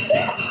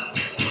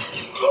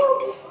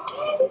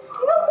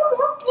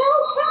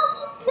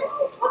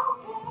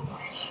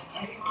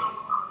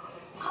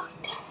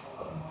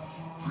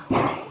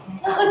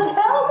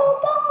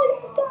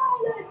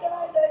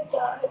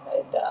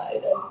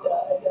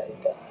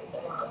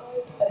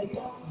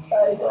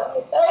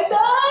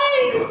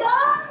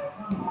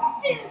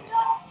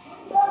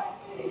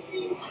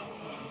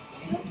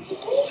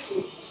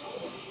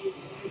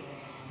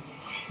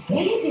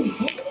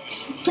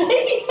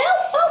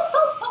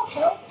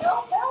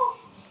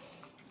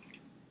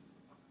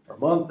 A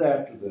month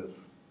after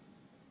this,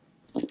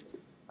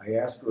 I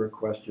asked her a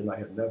question I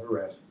had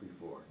never asked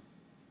before.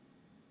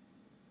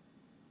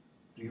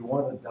 Do you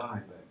want to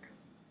die, Beck?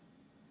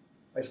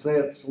 I say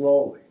it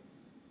slowly,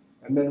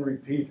 and then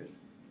repeat it.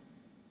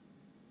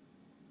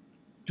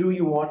 Do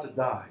you want to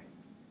die?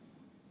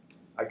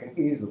 I can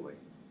easily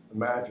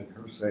imagine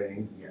her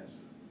saying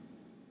yes.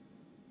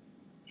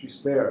 She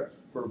stares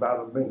for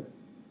about a minute,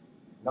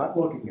 not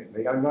looking at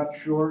me. I'm not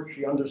sure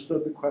she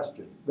understood the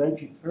question. Then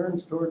she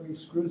turns toward me,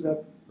 screws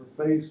up her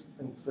face,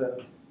 and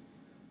says,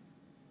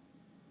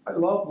 I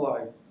love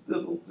life.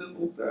 Diddle,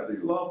 diddle, daddy,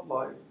 love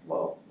life,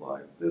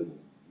 diddle,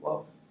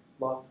 love,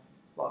 love,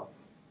 love.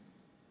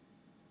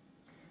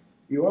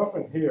 You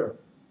often hear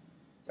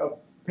of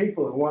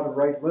people who want to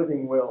write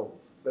living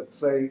wills that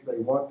say they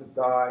want to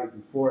die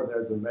before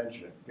their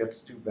dementia gets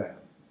too bad.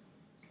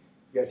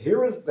 Yet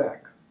here is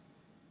Beck,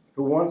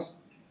 who once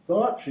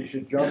thought she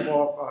should jump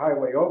off a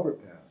highway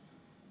overpass,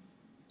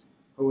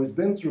 who has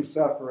been through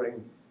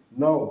suffering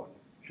no one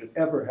should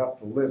ever have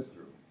to live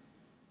through,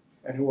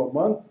 and who a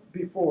month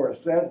before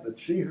said that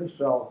she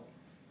herself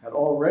had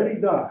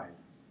already died,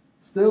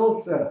 still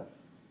says,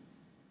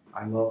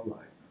 I love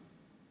life.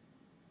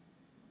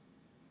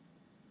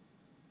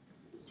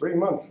 3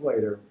 months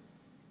later,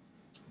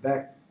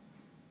 Beck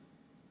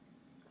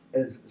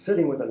is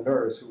sitting with a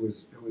nurse who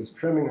was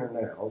trimming her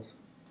nails.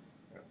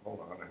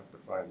 Hold on, I have to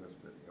find this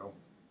video.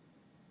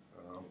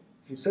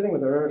 She's sitting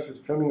with a nurse who's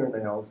trimming her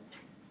nails,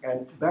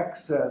 and Beck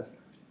says,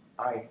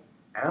 "I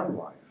am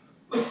life,"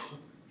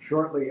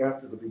 shortly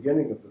after the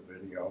beginning of the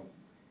video.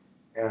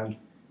 And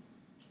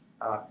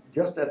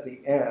just at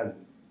the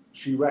end,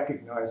 she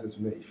recognizes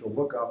me. She'll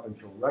look up and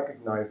she'll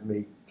recognize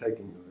me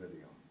taking the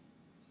video.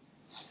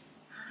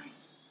 Hi.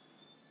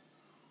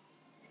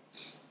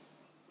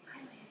 Hi,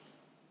 baby.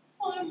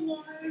 I'm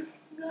live.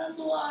 I'm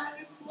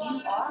live. You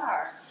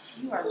are.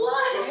 You are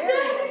Live.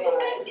 very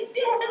alive.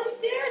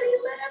 Daddy,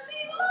 left.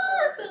 He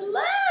left. I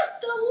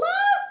left. Dad.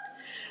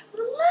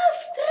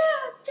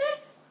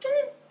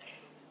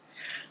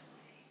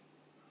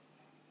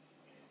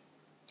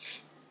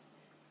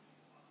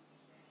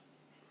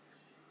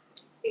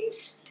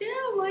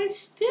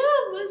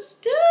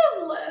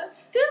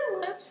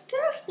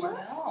 Steph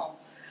left. No.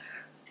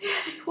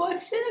 Daddy,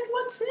 what's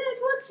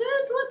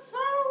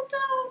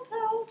out.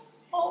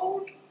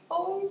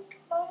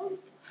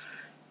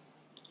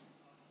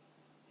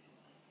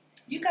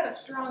 You got a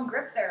strong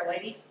grip there,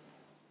 lady.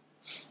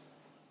 Do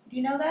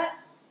you know that?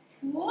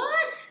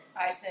 What?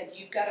 I said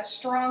you've got a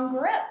strong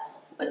grip.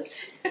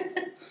 What's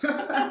Okay?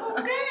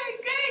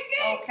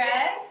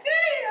 Okay.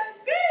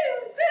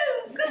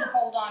 You can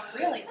hold on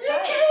really tight.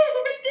 Daddy,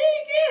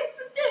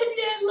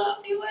 I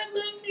love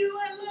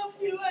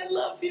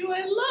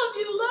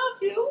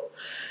you.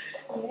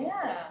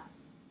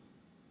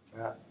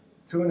 Yeah.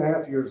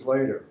 2.5 years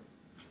later,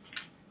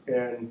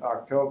 in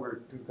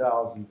October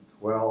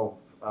 2012,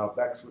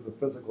 Beck's with a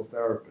physical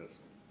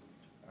therapist,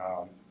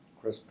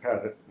 Chris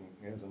Pettit, and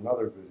here's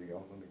another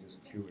video. Let me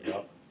just cue it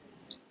up.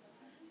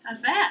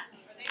 How's that?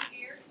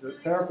 The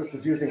therapist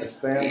is using a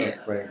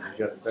stand-up frame to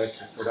get Beck to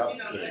sit up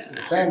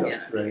straight. Stand up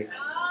straight,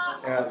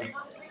 and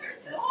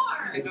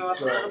Go up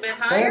his a little bit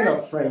higher.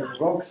 stand-up frame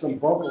evokes some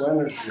vocal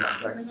energy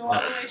on Beck's Go all the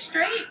part. way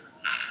straight.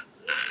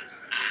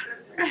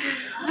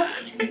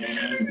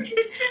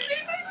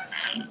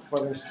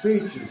 But her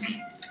speech is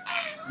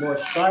more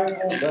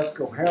stifled, less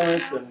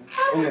coherent than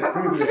in the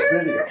previous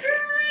video.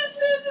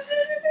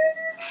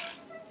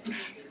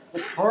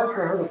 It's hard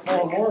for her to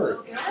form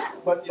words,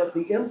 but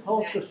the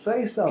impulse to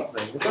say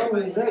something is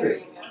only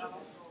emitted.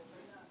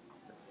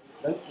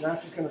 Then now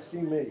she's going to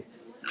see me.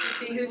 You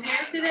see who's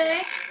here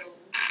today?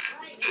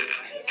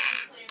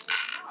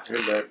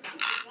 Hey, Beck.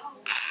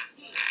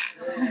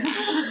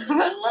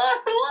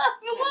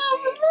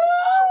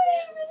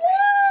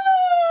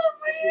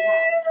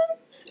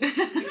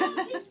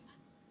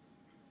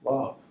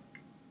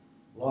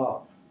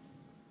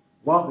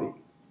 Lovey.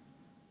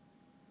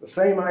 The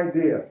same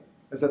idea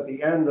as at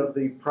the end of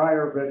the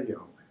prior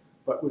video,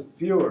 but with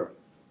fewer,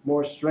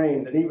 more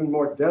strained, and even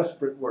more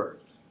desperate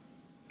words.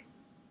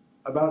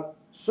 About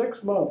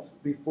 6 months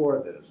before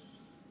this,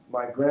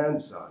 my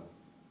grandson,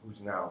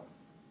 who's now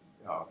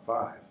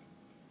 5,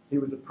 he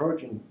was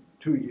approaching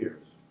 2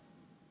 years.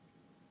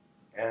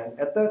 And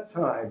at that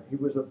time, he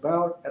was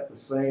about at the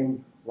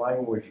same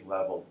language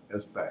level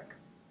as Beck.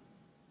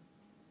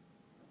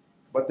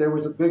 But there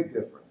was a big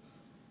difference.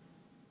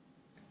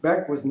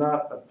 Beck was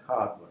not a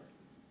toddler,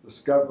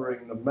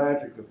 discovering the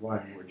magic of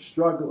language,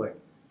 struggling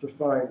to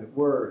find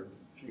words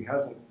she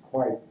hasn't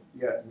quite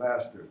yet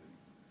mastered,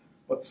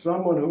 but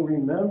someone who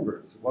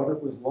remembers what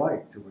it was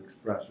like to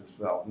express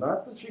herself.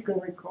 Not that she can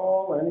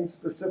recall any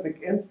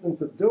specific instance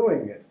of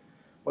doing it,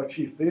 but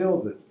she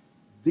feels it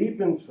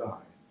deep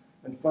inside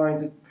and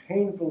finds it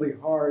painfully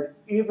hard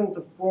even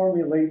to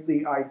formulate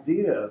the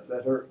ideas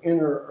that her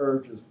inner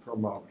urges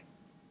promote.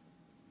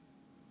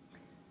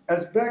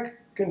 As Beck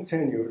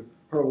continued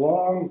her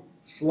long,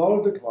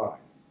 slow decline,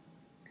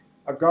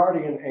 a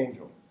guardian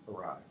angel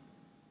arrived.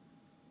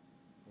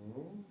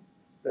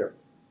 There.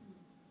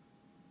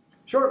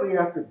 Shortly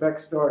after Beck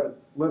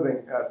started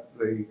living at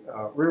the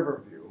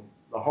Riverview,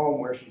 the home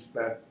where she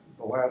spent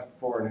the last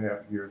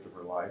 4.5 years of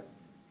her life,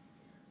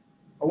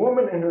 a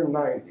woman in her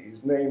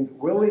 90s named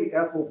Willie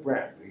Ethel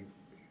Brantley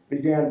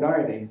began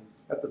dining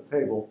at the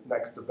table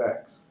next to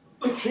Beck's.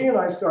 She and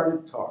I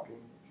started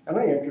talking, and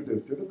I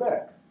introduced her to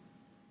Beck.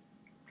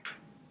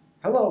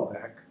 "Hello,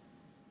 Beck,"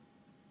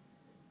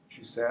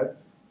 she said,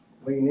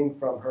 leaning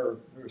from her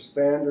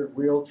standard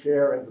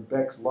wheelchair into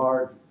Beck's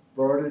large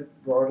broaded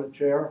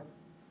chair.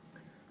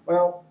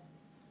 "Well,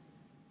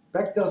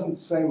 Beck doesn't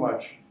say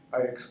much,"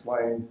 I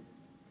explained,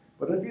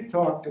 "but if you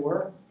talk to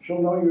her,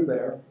 she'll know you're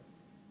there,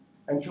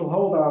 and she'll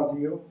hold on to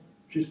you.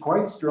 She's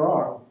quite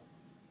strong."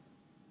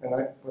 And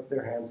I put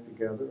their hands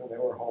together, and they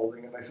were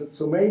holding, and I said,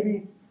 "So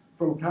maybe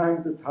from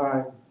time to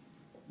time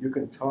you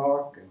can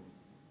talk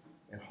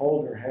and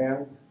hold her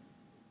hand?"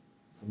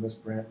 So Miss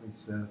Brantley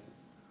said,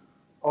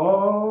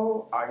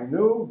 "Oh, I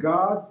knew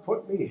God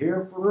put me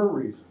here for a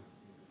reason."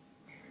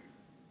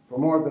 For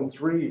more than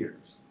 3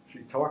 years, she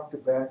talked to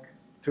Beck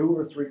 2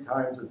 or 3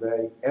 times a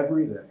day,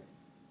 every day.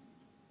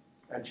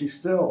 And she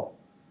still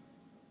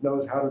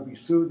knows how to be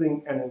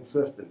soothing and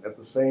insistent at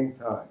the same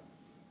time.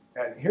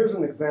 And here's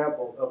an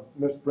example of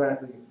Miss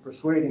Brantley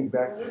persuading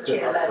Beck to You sit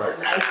care like a upright.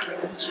 nice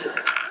little kid.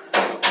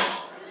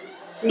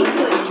 See,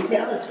 you're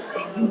intelligent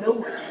and you know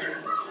what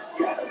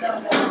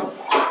to do.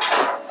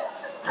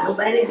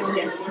 Nobody don't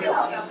have to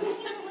help you.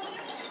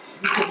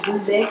 You can do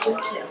that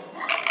yourself.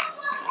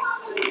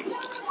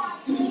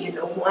 You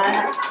know why?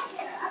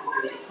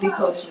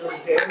 Because you're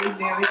very,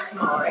 very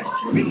smart.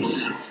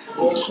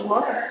 Yes, you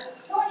are.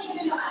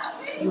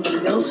 You're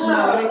real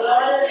smart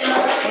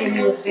and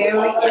you're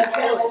very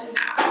intelligent.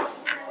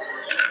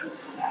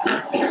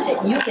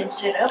 And you can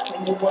sit up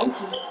when you want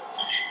to.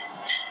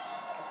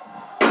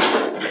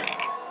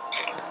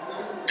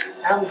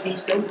 I would be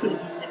so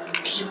pleased if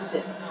you shoot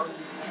that on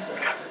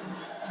yourself.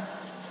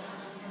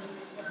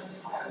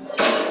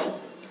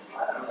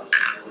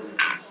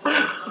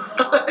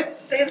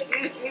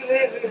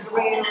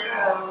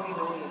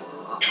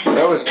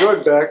 That was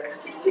good, Beck.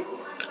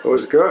 It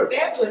was good.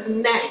 That was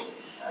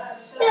nice.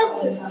 That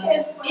was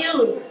just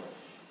beautiful.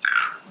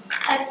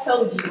 I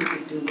told you you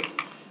could do it.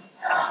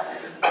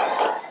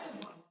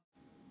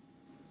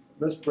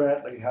 Miss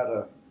Brantley had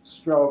a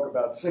stroke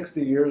about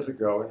 60 years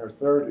ago in her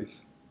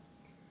 30s,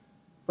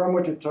 from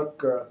which it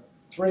took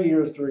 3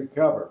 years to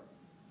recover.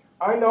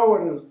 I know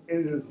what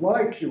it is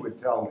like, she would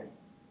tell me,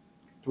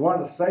 to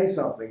want to say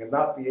something and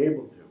not be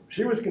able to.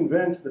 She was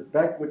convinced that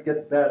Beck would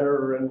get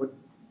better and would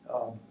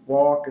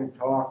walk and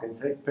talk and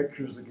take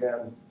pictures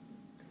again.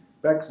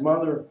 Beck's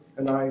mother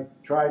and I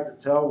tried to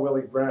tell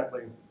Willie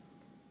Brantley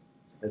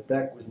that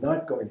Beck was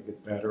not going to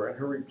get better, and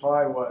her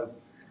reply was,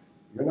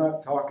 "You're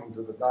not talking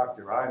to the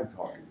doctor I'm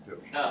talking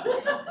to."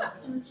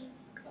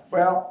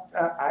 Well,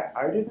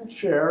 I didn't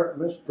share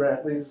Miss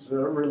Brantley's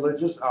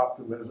religious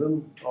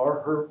optimism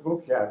or her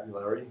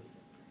vocabulary,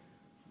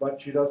 but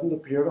she doesn't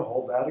appear to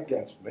hold that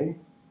against me.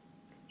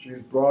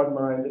 She's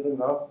broad-minded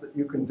enough that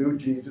you can do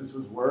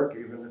Jesus' work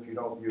even if you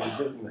don't use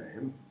his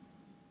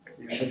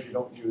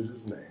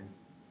name.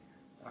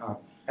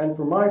 And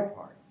for my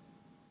part,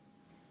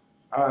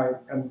 I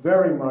am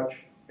very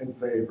much in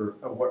favor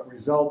of what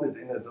resulted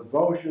in a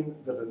devotion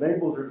that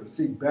enabled her to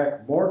see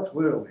Beck more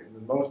clearly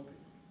than most people,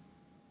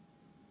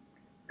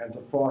 and to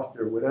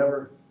foster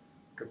whatever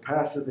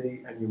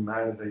capacity and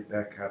humanity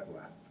Beck had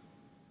left.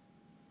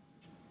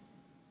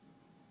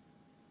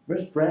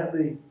 Miss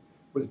Brantley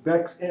was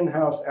Beck's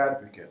in-house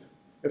advocate.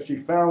 If she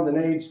found an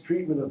AIDS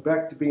treatment of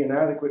Beck to be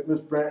inadequate, Miss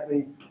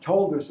Brantley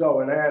told her so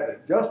and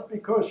added, "Just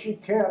because she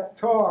can't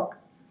talk,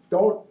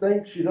 don't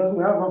think she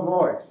doesn't have a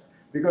voice,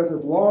 because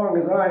as long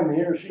as I'm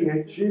here,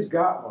 she's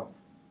got one."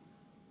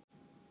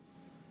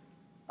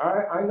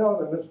 I know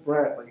that Miss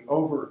Brantley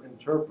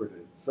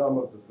overinterpreted some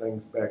of the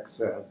things Beck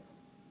said,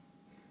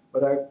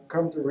 but I've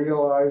come to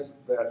realize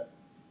that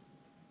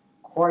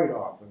quite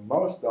often,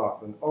 most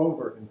often,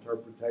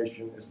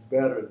 overinterpretation is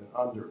better than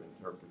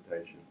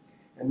underinterpretation.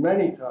 And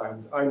many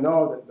times, I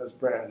know that Miss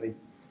Brantley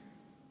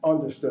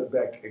understood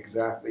Beck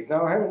exactly.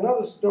 Now, I have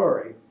another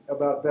story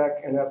about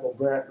Beck and Ethel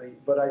Brantley,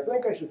 but I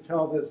think I should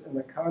tell this in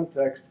the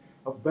context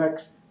of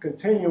Beck's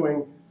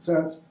continuing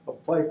sense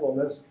of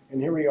playfulness. And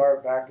here we are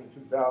back in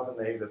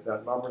 2008 at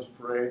that Mummers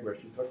Parade where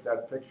she took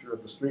that picture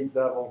of the street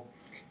devil,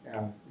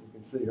 and you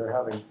can see her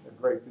having a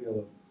great deal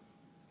of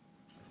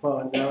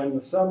fun. Now, in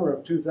the summer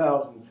of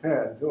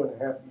 2010,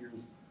 2.5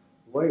 years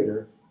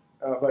later,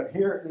 but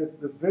here is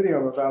this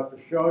video I'm about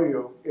to show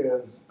you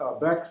is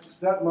Beck's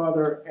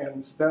stepmother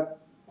and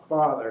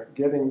stepfather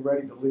getting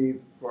ready to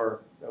leave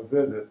for a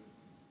visit,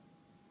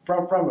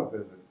 from a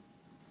visit.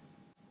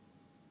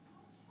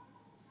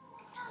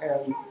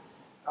 And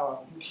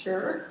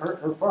Sure.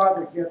 her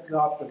father gets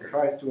up and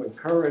tries to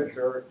encourage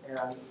her,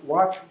 and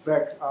watch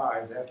Beck's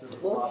eyes after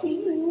her We'll father.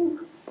 see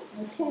you.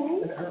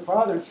 Okay. And her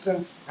father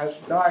since has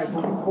died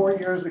over 4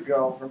 years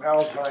ago from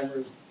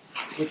Alzheimer's,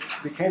 which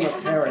became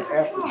apparent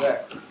after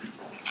Beck's.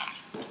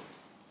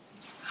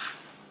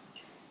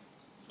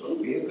 So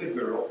be a good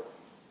girl.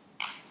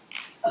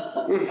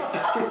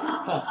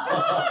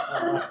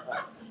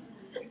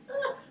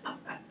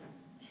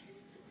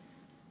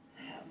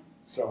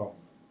 So,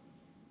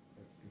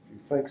 if you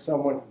think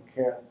someone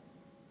who can't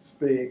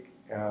speak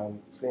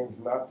and seems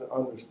not to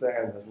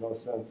understand, has no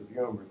sense of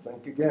humor,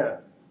 think again.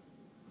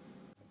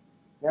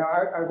 Now,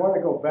 I want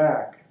to go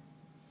back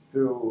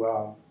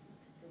to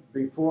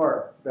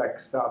before Beck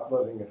stopped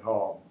living at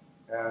home,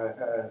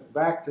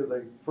 back to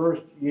the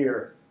first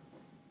year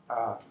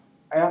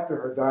after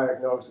her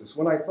diagnosis,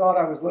 when I thought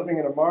I was living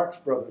in a Marx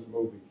Brothers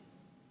movie.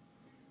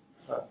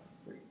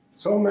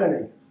 So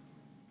many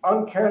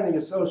uncanny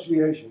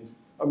associations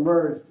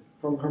emerged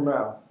from her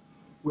mouth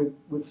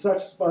with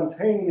such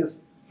spontaneous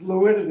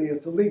fluidity as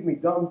to leave me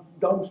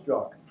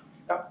dumbstruck.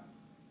 Now,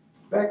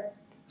 Beck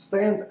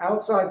stands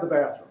outside the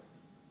bathroom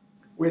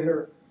with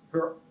her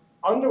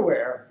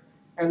underwear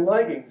and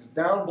leggings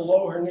down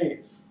below her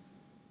knees.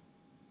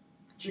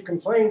 She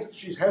complains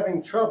she's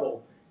having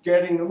trouble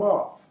getting them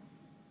off.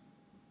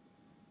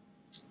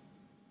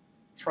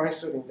 Try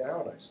sitting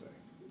down, I say.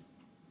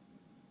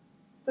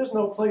 There's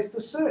no place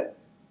to sit.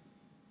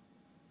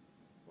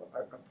 Well,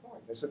 I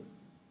point. I said,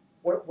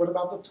 what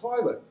about the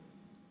toilet?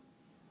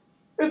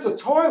 It's a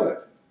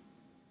toilet.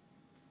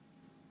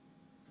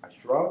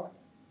 drug,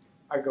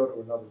 I go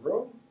to another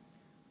room,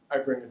 I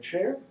bring a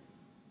chair,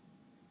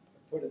 I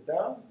put it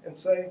down, and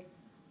say,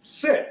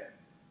 sit.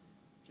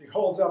 She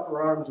holds up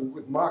her arms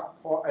with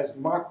mock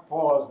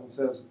paws and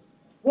says,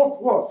 woof,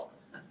 woof.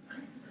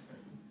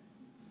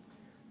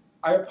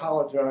 I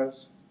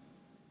apologize.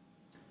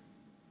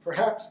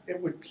 Perhaps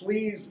it would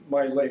please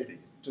my lady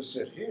to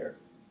sit here.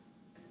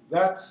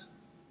 That's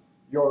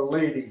your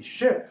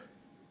ladyship,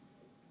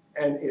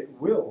 and it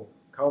will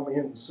come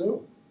in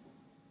soon.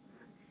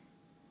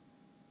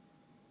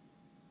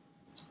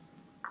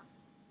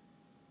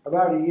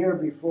 About a year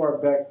before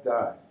Beck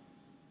died,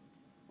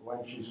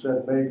 when she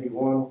said maybe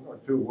 1 or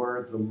 2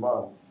 words a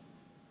month,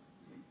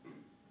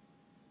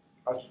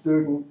 a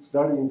student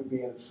studying to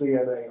be in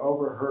CNA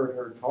overheard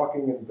her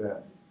talking in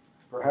bed.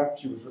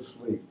 Perhaps she was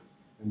asleep,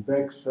 and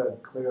Beck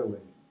said clearly,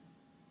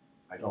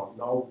 I don't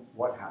know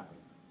what happened.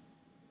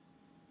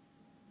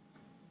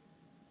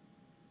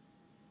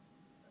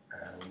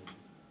 And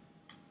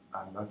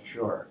I'm not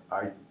sure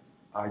I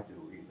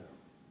do either.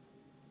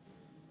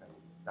 And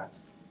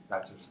that's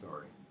her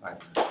story.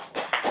 Thanks.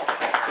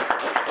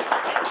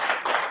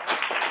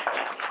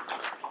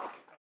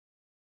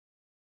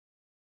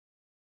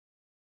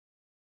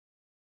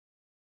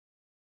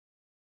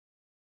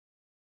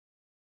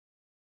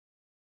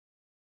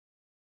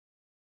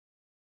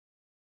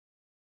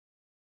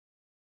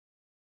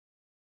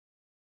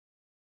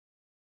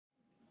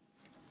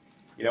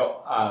 You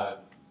know,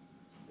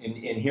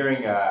 in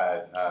hearing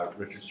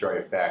Richard's story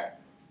of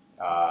Beck,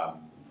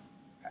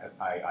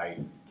 I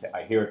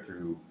hear it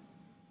through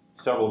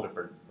several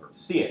different, or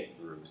see it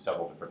through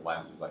several different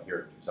lenses. I hear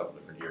it through several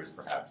different ears,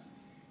 perhaps.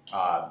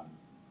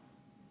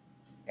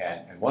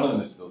 And one of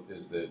them is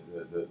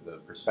the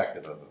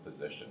perspective of a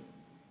physician.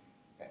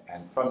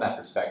 And from that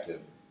perspective,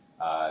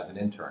 as an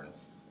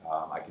internist,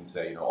 I can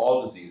say, you know,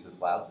 all disease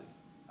is lousy.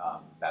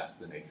 That's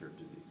the nature of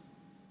disease.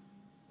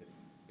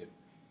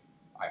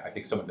 I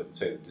think someone that would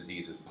say that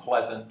disease is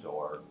pleasant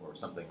or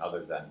something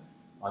other than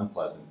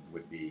unpleasant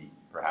would be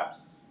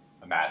perhaps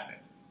a madman.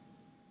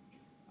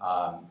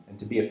 And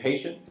to be a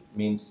patient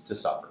means to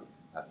suffer.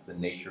 That's the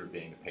nature of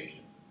being a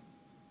patient.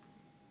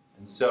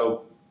 And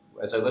so,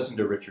 as I listen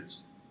to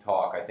Richard's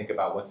talk, I think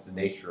about what's the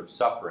nature of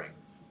suffering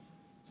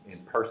in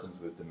persons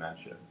with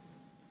dementia.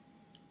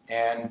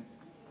 And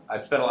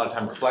I've spent a lot of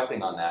time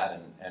reflecting on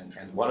that,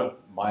 and one of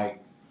my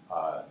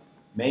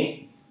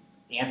main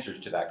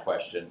answers to that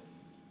question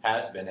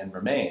has been and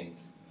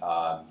remains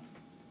the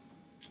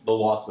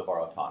loss of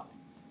our autonomy,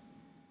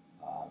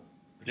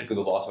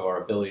 particularly the loss of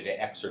our ability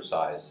to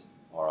exercise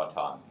our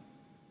autonomy,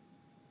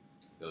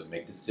 ability to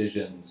make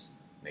decisions,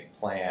 make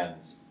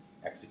plans,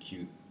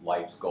 execute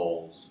life's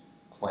goals,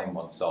 claim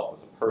oneself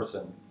as a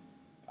person,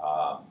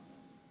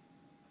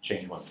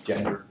 change one's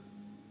gender,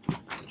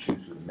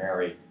 choose who to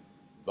marry,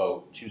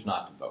 vote, choose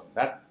not to vote.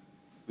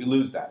 We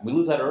lose that. We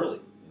lose that early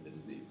in the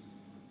disease.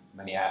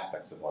 Many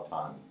aspects of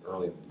autonomy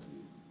early in the disease.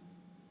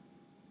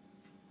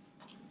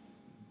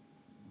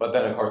 But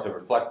then, of course, I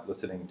reflect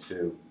listening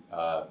to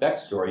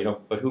Beck's story, you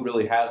know, but who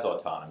really has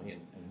autonomy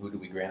and who do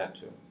we grant it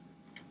to?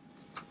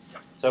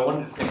 So I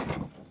wanted to think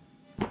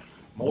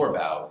more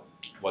about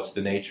what's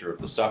the nature of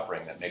the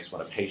suffering that makes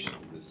one a patient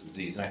of this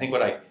disease. And I think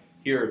what I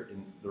hear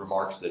in the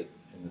remarks that,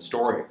 in the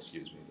story,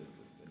 excuse me,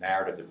 the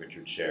narrative that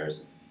Richard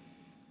shares,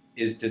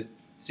 is to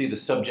see the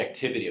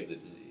subjectivity of the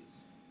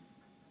disease.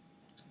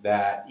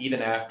 That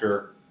even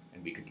after,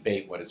 and we could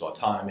debate what is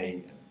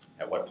autonomy and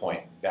at what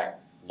point Beck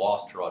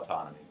lost her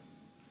autonomy,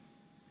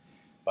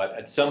 but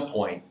at some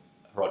point,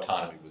 her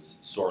autonomy was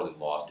sorely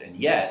lost, and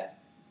yet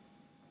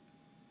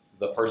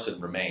the person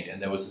remained,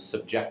 and there was a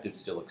subjective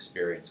still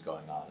experience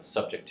going on, a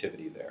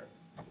subjectivity there.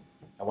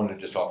 I wanted to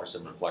just offer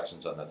some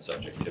reflections on that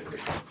subjectivity.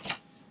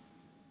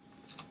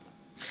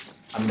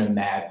 I'm in a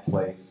mad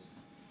place.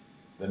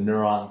 The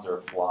neurons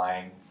are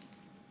flying.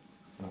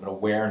 I have an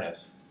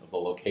awareness of the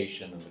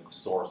location and the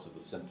source of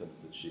the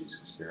symptoms that she's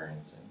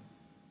experiencing.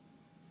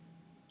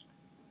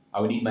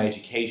 I would need my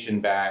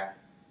education back.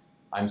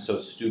 I'm so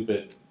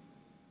stupid.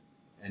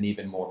 And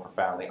even more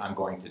profoundly, I'm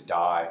going to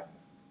die.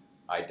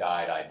 I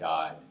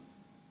died.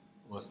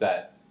 Was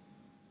that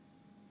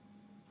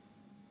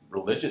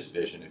religious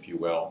vision, if you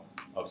will,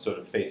 of sort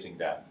of facing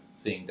death,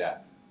 seeing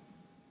death.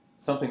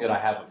 Something that I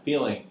have a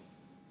feeling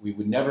we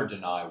would never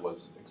deny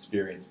was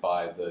experienced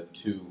by the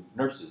 2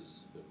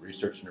 nurses, the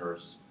research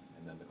nurse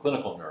and then the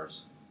clinical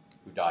nurse,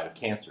 who died of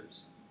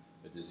cancers,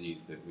 a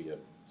disease that we have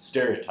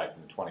stereotyped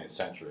in the 20th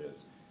century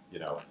as, you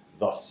know,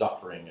 the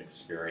suffering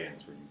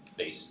experience where you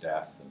face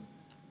death and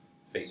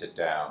face it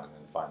down and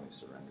then finally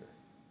surrender.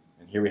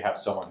 And here we have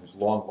someone who's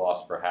long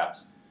lost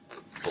perhaps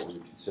what we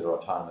would consider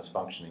autonomous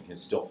functioning,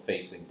 who's still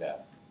facing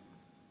death.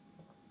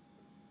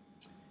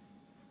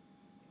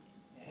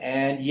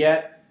 And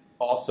yet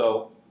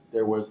also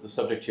there was the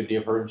subjectivity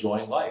of her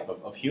enjoying life,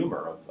 of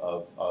humor,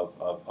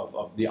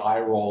 of the eye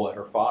roll at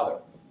her father.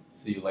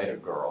 See you later,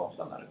 girl.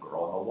 I'm not a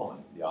girl, I'm a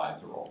woman. The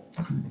eyes roll.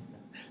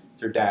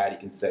 It's her dad, you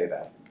can say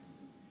that.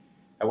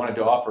 I wanted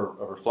to offer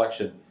a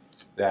reflection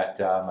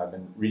that I've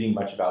been reading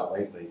much about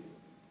lately.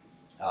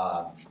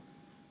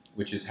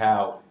 which is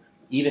how,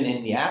 even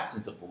in the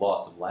absence of the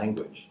loss of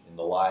language in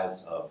the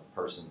lives of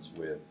persons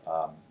with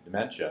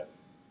dementia,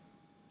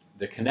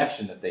 the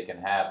connection that they can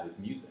have with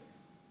music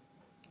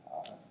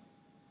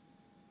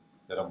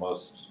that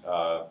almost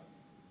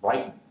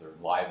brightens or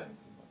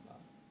enlivens and whatnot.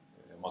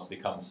 It almost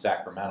becomes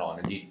sacramental.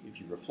 And indeed, if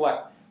you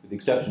reflect, with the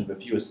exception of a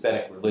few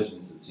aesthetic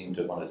religions that seem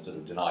to want to sort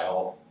of deny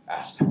all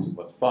aspects of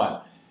what's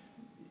fun,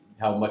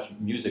 how much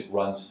music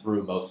runs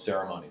through most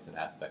ceremonies and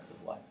aspects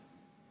of life.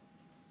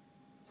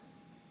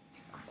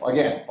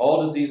 Again,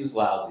 all disease is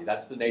lousy.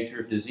 That's the nature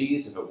of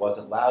disease. If it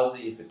wasn't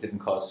lousy, if it didn't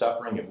cause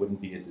suffering, it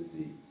wouldn't be a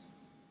disease.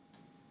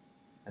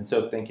 And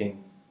so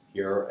thinking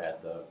here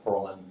at the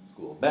Perelman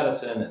School of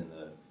Medicine and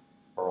the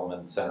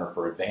Perelman Center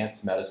for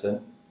Advanced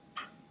Medicine,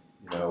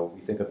 we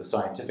think of the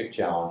scientific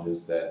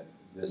challenges that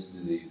this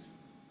disease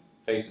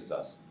faces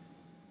us.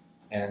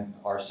 And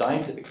our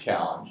scientific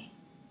challenge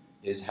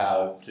is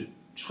how to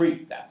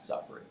treat that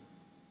suffering.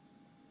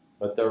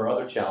 But there are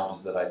other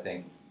challenges that I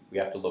think we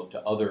have to look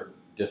to other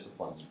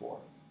disciplines for.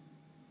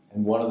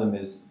 And one of them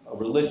is a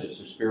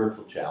religious or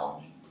spiritual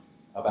challenge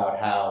about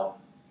how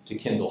to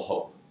kindle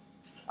hope.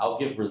 I'll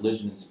give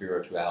religion and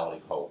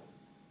spirituality hope.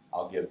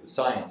 I'll give the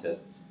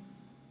scientists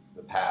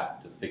the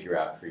path to figure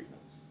out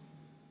treatments.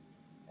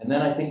 And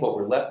then I think what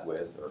we're left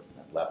with, or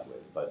not left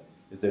with, but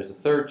is there's a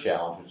third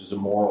challenge, which is a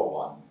moral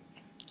one,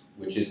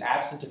 which is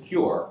absent a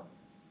cure,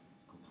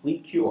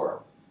 complete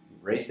cure,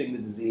 erasing the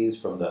disease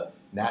from the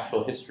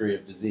natural history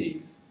of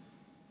disease,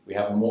 we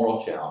have a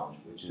moral challenge,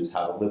 which is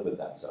how to live with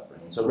that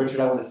suffering. And so, Richard,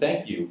 I want to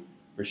thank you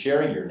for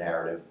sharing your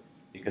narrative,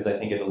 because I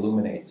think it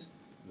illuminates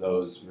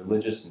those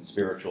religious and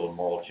spiritual and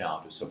moral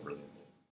challenges so brilliantly.